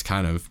to us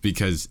kind of,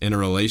 because in a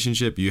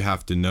relationship, you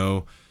have to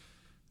know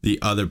the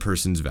other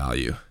person's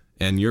value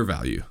and your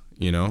value,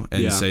 you know,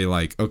 and say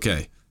like,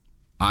 okay,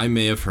 I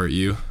may have hurt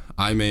you.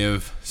 I may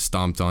have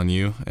stomped on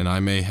you, and I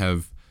may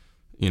have,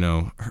 you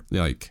know,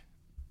 like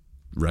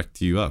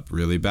wrecked you up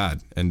really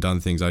bad and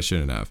done things I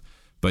shouldn't have,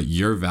 but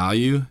your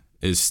value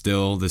is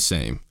still the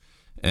same.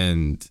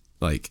 And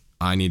like,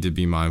 I need to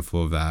be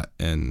mindful of that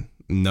and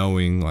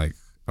knowing like,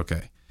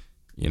 okay,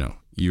 you know,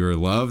 you're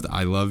loved.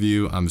 I love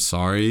you. I'm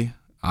sorry.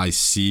 I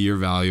see your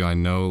value. I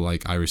know,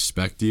 like, I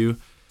respect you,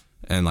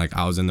 and like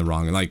I was in the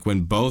wrong. And like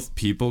when both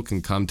people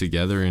can come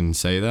together and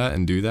say that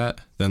and do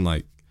that, then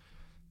like,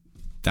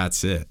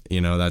 that's it. You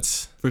know,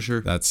 that's for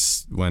sure.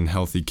 That's when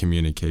healthy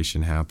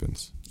communication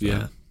happens. So.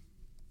 Yeah.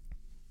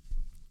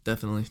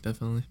 Definitely.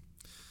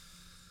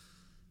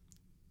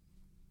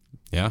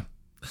 Yeah.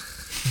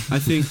 I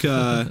think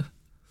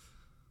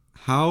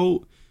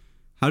how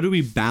do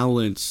we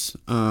balance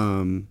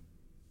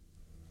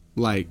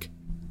like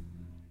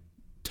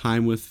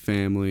time with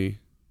family,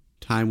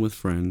 time with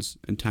friends,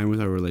 and time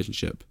with our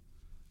relationship?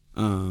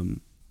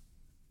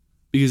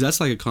 Because that's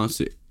like a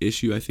constant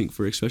issue, I think,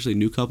 for especially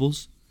new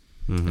couples.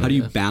 Mm-hmm. How do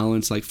you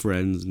balance like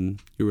friends and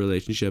your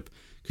relationship?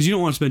 Because you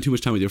don't want to spend too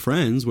much time with your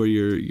friends where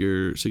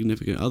your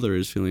significant other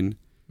is feeling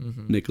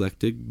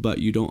neglected, but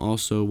you don't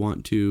also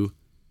want to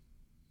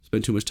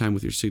spend too much time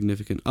with your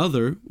significant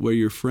other where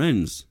your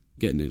friends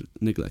get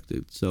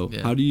neglected. So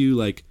how do you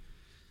like?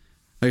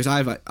 I guess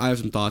I have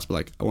some thoughts, but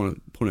like I want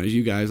to point out to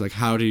you guys, like,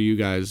 how do you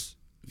guys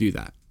view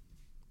that?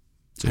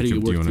 How do you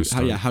work through?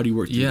 How do you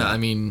work through that? Yeah, I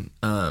mean,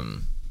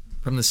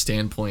 from the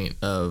standpoint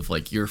of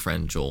like your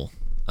friend Joel,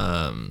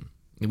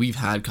 we've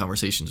had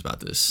conversations about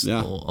this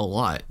a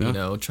lot. You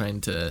know, trying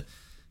to,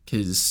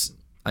 because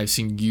I've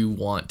seen you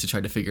want to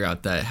try to figure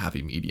out that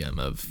happy medium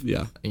of,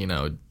 you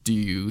know, do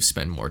you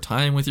spend more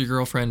time with your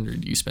girlfriend or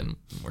do you spend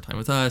more time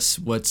with us?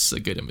 What's a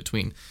good in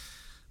between?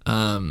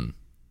 And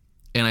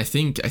I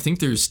think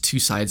there's two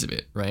sides of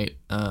it, right?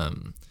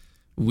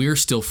 We're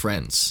still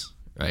friends,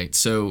 right?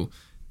 So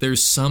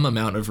there's some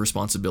amount of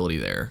responsibility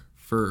there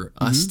for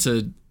us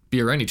to be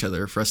around each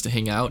other, for us to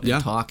hang out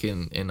and talk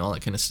and all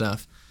that kind of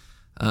stuff.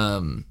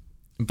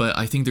 But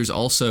I think there's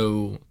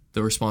also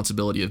the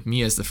responsibility of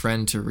me as the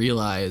friend to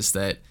realize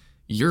that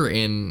you're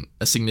in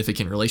a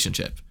significant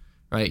relationship,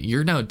 right?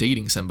 You're now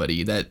dating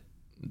somebody that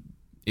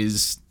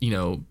is, you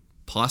know,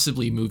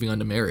 possibly moving on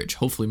to marriage,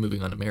 hopefully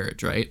moving on to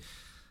marriage, right?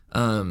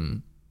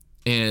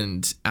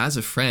 And as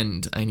a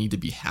friend, I need to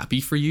be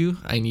happy for you.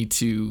 I need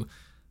to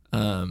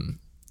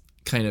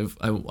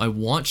I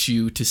want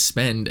you to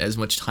spend as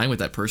much time with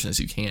that person as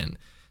you can.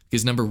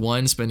 Because number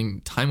one,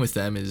 spending time with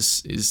them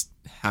is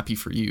happy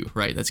for you,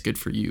 right? That's good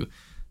for you.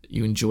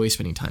 You enjoy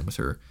spending time with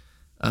her.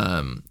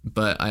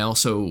 But I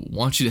also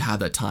want you to have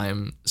that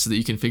time so that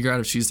you can figure out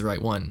if she's the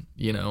right one,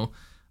 you know,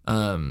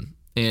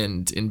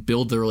 and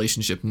build the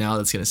relationship now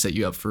that's going to set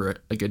you up for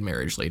a good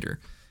marriage later,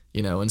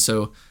 you know? And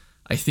so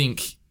I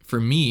think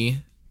for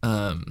me,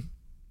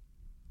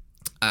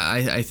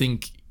 I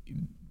think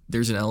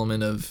there's an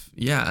element of,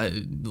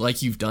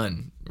 like you've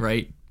done,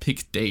 right?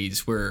 Pick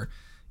days where,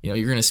 you know,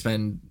 you're going to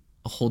spend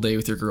a whole day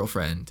with your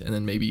girlfriend, and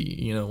then maybe,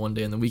 you know, one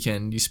day on the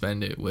weekend you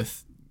spend it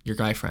with your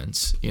guy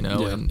friends, you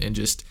know, and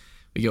just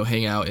we go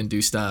hang out and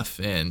do stuff,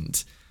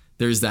 and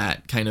there's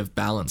that kind of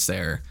balance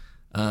there.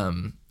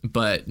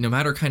 But no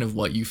matter kind of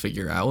what you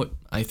figure out,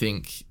 I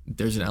think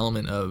there's an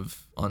element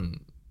of, on,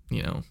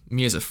 you know,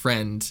 me as a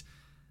friend,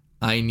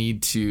 I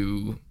need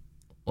to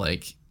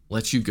like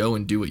let you go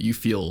and do what you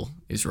feel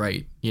is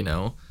right, you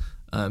know,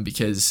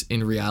 because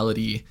in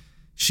reality,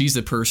 she's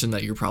the person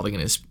that you're probably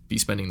going to be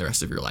spending the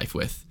rest of your life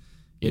with,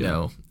 you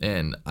know,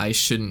 and I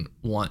shouldn't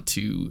want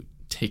to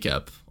take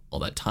up all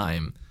that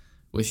time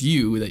with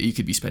you that you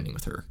could be spending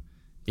with her,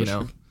 you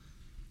know? Sure.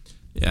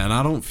 Yeah, and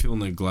I don't feel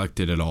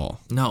neglected at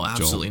all. No,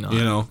 absolutely Joel. not.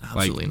 You know,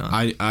 absolutely like,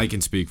 not. I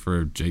can speak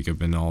for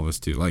Jacob and all of us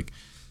too. Like,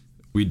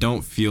 we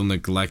don't feel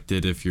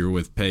neglected if you're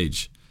with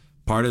Paige.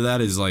 Part of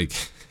that is like,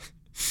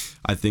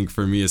 I think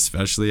for me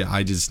especially,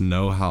 I just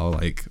know how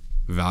like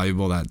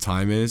valuable that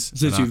time is.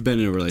 Since you've been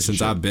in a relationship.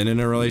 Since I've been in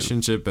a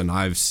relationship, and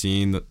I've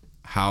seen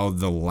how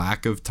the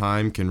lack of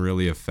time can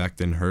really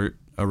affect and hurt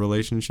a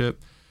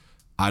relationship.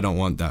 I don't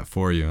want that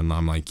for you. And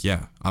I'm like,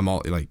 yeah, I'm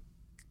all like,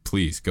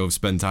 please go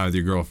spend time with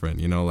your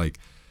girlfriend, you know, like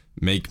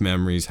make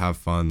memories, have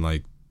fun,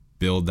 like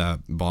build that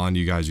bond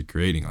you guys are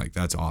creating. Like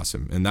that's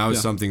awesome. And that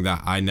was something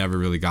that I never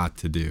really got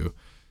to do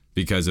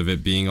because of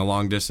it being a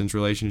long distance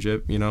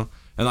relationship, you know?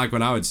 And like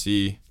when I would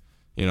see,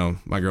 you know,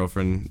 my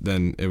girlfriend,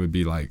 then it would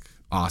be like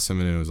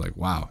awesome. And it was like,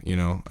 wow, you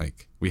know,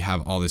 like we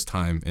have all this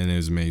time and it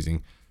was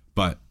amazing.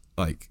 But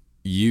like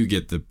you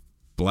get the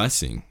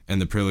blessing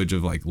and the privilege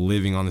of like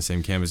living on the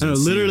same campus and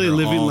literally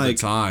living all like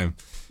the time.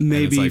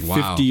 Maybe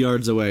like, 50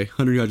 yards away,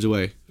 100 yards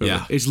away.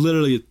 Yeah. It's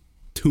literally a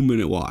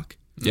 2-minute walk.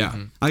 Yeah.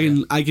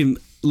 I can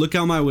look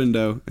out my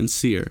window and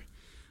see her.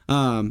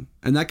 And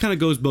that kind of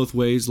goes both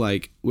ways,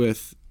 like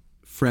with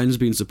friends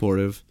being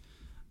supportive.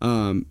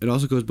 It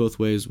also goes both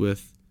ways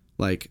with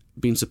like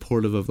being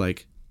supportive of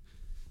like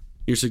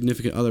your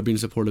significant other being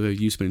supportive of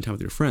you spending time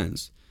with your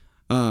friends.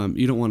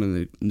 You don't want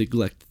to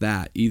neglect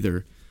that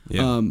either.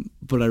 Yeah.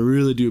 But I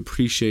really do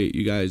appreciate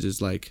you guys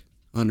is like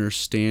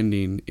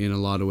understanding in a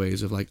lot of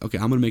ways of like, okay,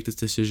 I'm going to make this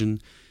decision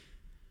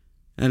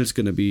and it's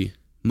going to be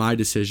my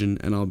decision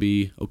and I'll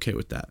be okay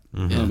with that.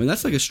 Mm-hmm. And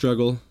that's like a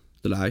struggle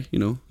that I, you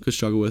know, could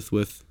struggle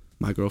with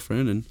my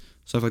girlfriend and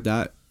stuff like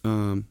that,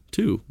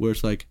 too, where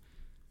it's like,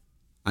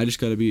 I just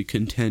got to be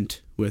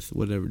content with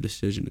whatever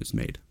decision is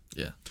made.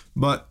 Yeah.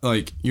 But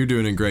like, you're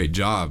doing a great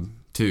job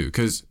too,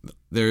 because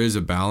there is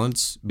a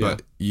balance,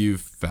 but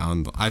you've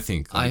found, I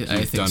think, like,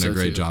 you've done a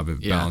great job of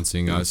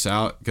balancing us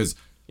out. Because,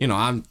 you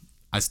know,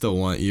 I still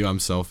want you. I'm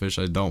selfish.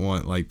 I don't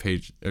want like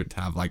Paige to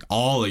have like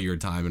all of your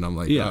time. And I'm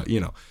like, you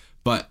know,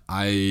 but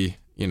I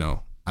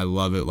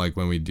love it. Like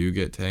when we do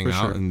get to hang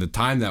out and the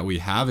time that we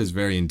have is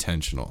very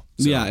intentional.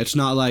 So. Yeah. It's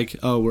not like,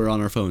 oh, we're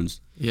on our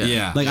phones.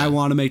 Yeah. Like I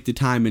want to make the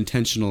time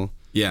intentional.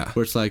 Yeah.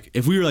 Where it's like,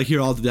 if we were like here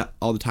all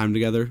the time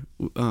together,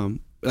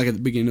 like at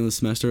the beginning of the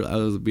semester,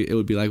 it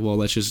would be like, well,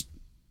 let's just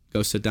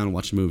go sit down and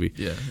watch a movie.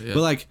 Yeah.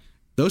 But like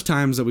those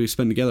times that we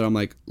spend together, I'm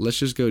like, let's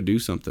just go do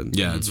something.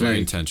 Yeah, it's very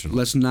intentional.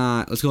 Let's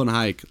go on a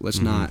hike. Let's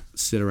not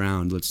sit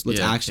around. Let's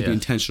actually be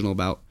intentional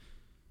about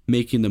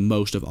making the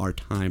most of our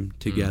time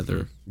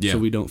together so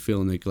we don't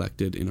feel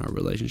neglected in our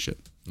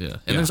relationship. Yeah.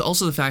 And there's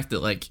also the fact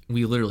that like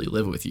we literally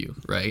live with you,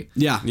 right?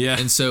 Yeah. Yeah.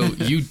 And so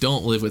you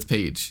don't live with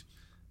Paige.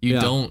 You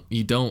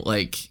don't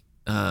like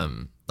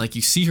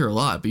you see her a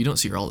lot, but you don't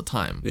see her all the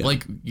time. Yeah.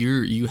 Like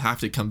you have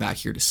to come back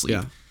here to sleep.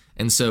 Yeah.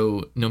 And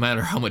so no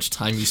matter how much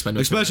time you spend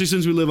with especially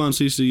since we live on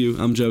CCU,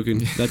 I'm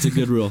joking. That's a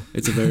good rule.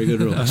 It's a very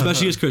good rule,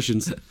 especially as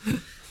Christians.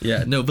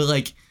 Yeah, no, but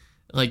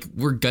like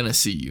we're gonna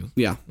see you.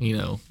 Yeah. You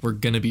know, we're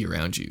gonna be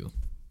around you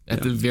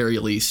at the very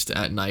least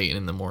at night and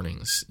in the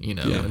mornings, you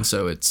know. Yeah. And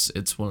so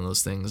it's one of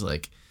those things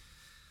like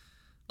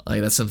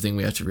that's something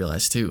we have to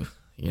realize too.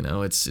 You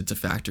know, it's a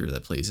factor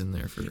that plays in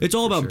there for. It's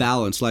all about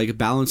balance, like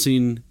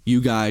balancing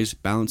you guys,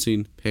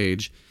 balancing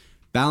Paige,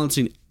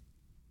 balancing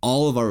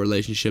all of our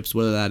relationships,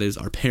 whether that is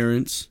our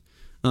parents,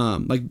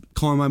 like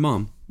calling my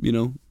mom, you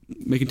know,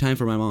 making time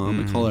for my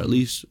mom. I call her at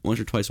least once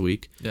or twice a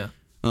week. Yeah.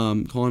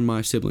 Calling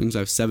my siblings. I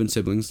have 7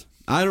 siblings.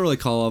 I don't really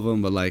call all of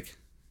them, but like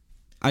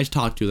I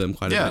talk to them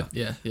quite a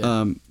bit.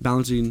 Yeah.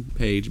 Balancing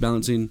Paige,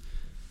 balancing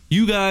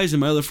you guys and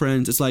my other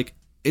friends. It's like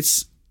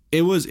it's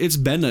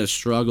been a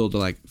struggle to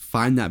like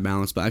find that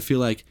balance, but I feel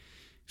like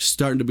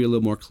starting to be a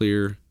little more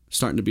clear,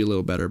 starting to be a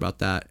little better about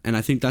that. And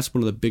I think that's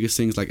one of the biggest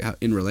things like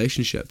in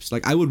relationships.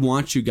 Like I would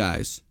want you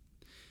guys,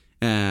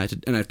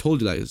 and I've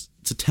told you guys,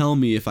 to tell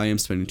me if I am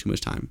spending too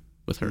much time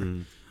with her,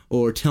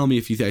 or tell me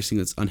if you guys think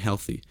that's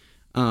unhealthy.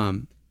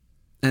 And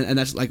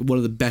that's like one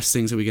of the best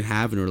things that we can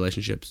have in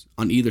relationships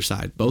on either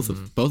side, both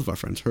of our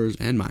friends, hers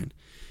and mine.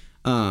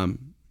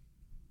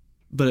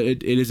 But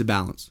it is a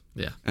balance.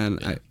 Yeah.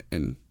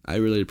 And I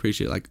really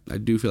appreciate, like, I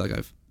do feel like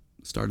I've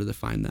started to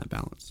find that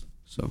balance.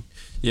 So.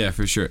 Yeah,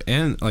 for sure.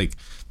 And like,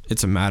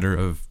 it's a matter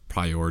of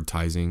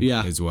prioritizing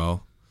as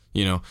well,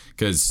 you know,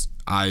 because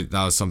that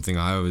was something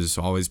I was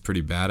always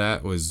pretty bad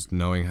at, was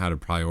knowing how to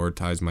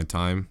prioritize my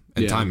time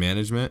and time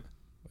management.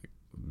 Like,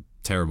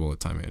 terrible at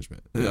time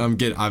management.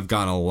 I've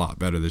gotten a lot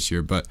better this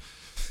year, but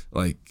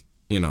like,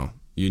 you know,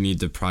 you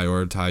need to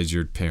prioritize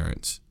your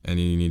parents and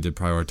you need to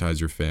prioritize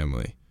your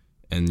family.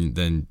 And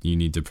then you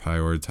need to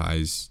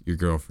prioritize your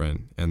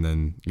girlfriend and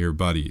then your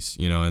buddies,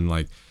 you know, and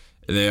like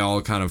they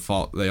all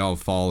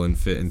fall and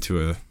fit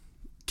into a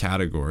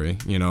category,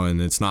 you know,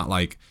 and it's not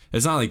like you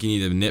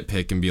need to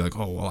nitpick and be like,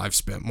 oh, well, I've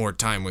spent more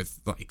time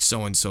with like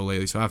so-and-so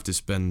lately, so I have to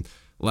spend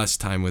less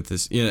time with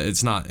this. You know,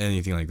 it's not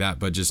anything like that,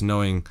 but just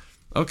knowing,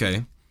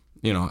 okay,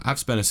 you know, I've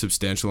spent a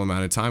substantial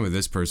amount of time with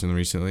this person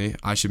recently.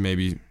 I should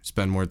maybe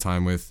spend more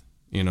time with,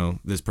 you know,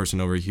 this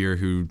person over here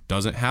who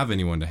doesn't have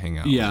anyone to hang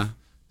out with.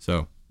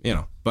 So, you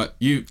know, but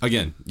you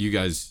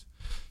guys,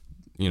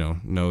 you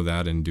know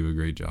that and do a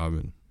great job.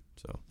 And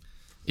so.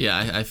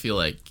 Yeah, I feel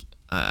like,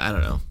 I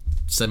don't know,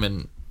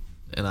 Stedman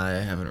and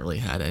I haven't really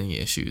had any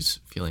issues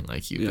feeling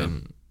like you've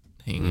been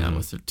hanging out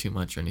with her too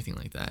much or anything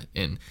like that.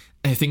 And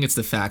I think it's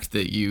the fact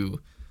that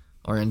you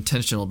are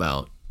intentional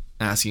about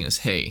asking us,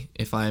 hey,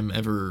 if I'm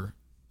ever,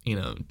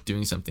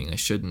 doing something I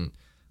shouldn't,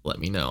 let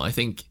me know. I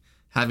think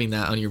having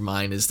that on your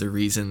mind is the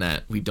reason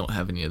that we don't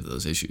have any of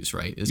those issues,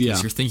 right? Is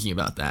because you're thinking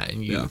about that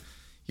and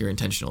you're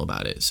intentional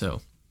about it.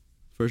 So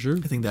for sure,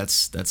 I think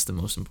that's the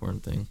most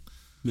important thing.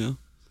 Yeah.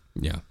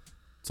 Yeah.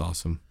 It's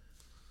awesome.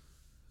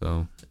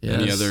 So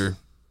Yes.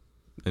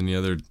 any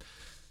other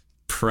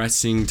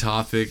pressing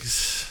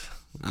topics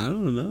I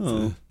don't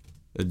know. to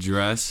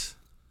address?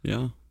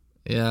 Yeah.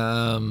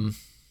 Yeah.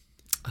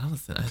 I don't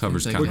think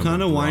Covers I kind We're of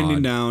kind of broad.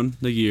 winding down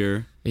the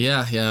year.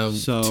 Yeah.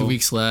 So- 2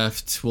 weeks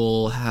left.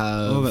 We'll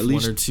have We'll have at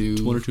least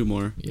one or two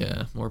more.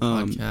 Yeah, more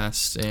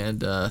podcasts and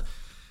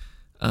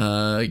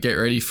get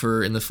ready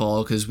for in the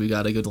fall because we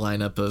got a good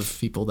lineup of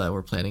people that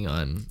we're planning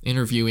on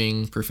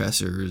interviewing,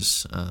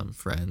 professors,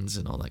 friends,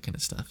 and all that kind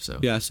of stuff. So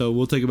Yeah, so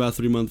we'll take about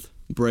a 3-month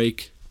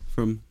break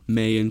from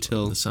May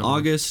until The summer.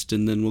 August,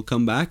 and then we'll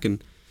come back,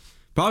 and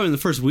probably in the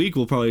first week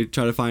we'll probably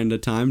try to find a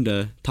time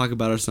to talk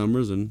about our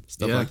summers and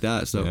stuff Yeah. like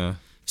that. So Yeah.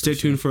 stay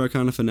tuned for our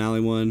kind of finale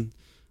one.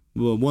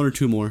 Well, 1 or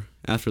 2 more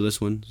after this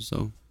one.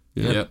 So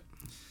yeah. Yep.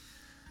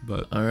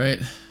 But all right,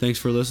 Thanks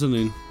for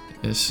listening.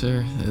 yes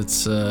sir.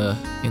 It's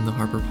in the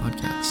Harper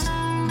podcast.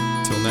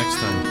 till next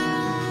time.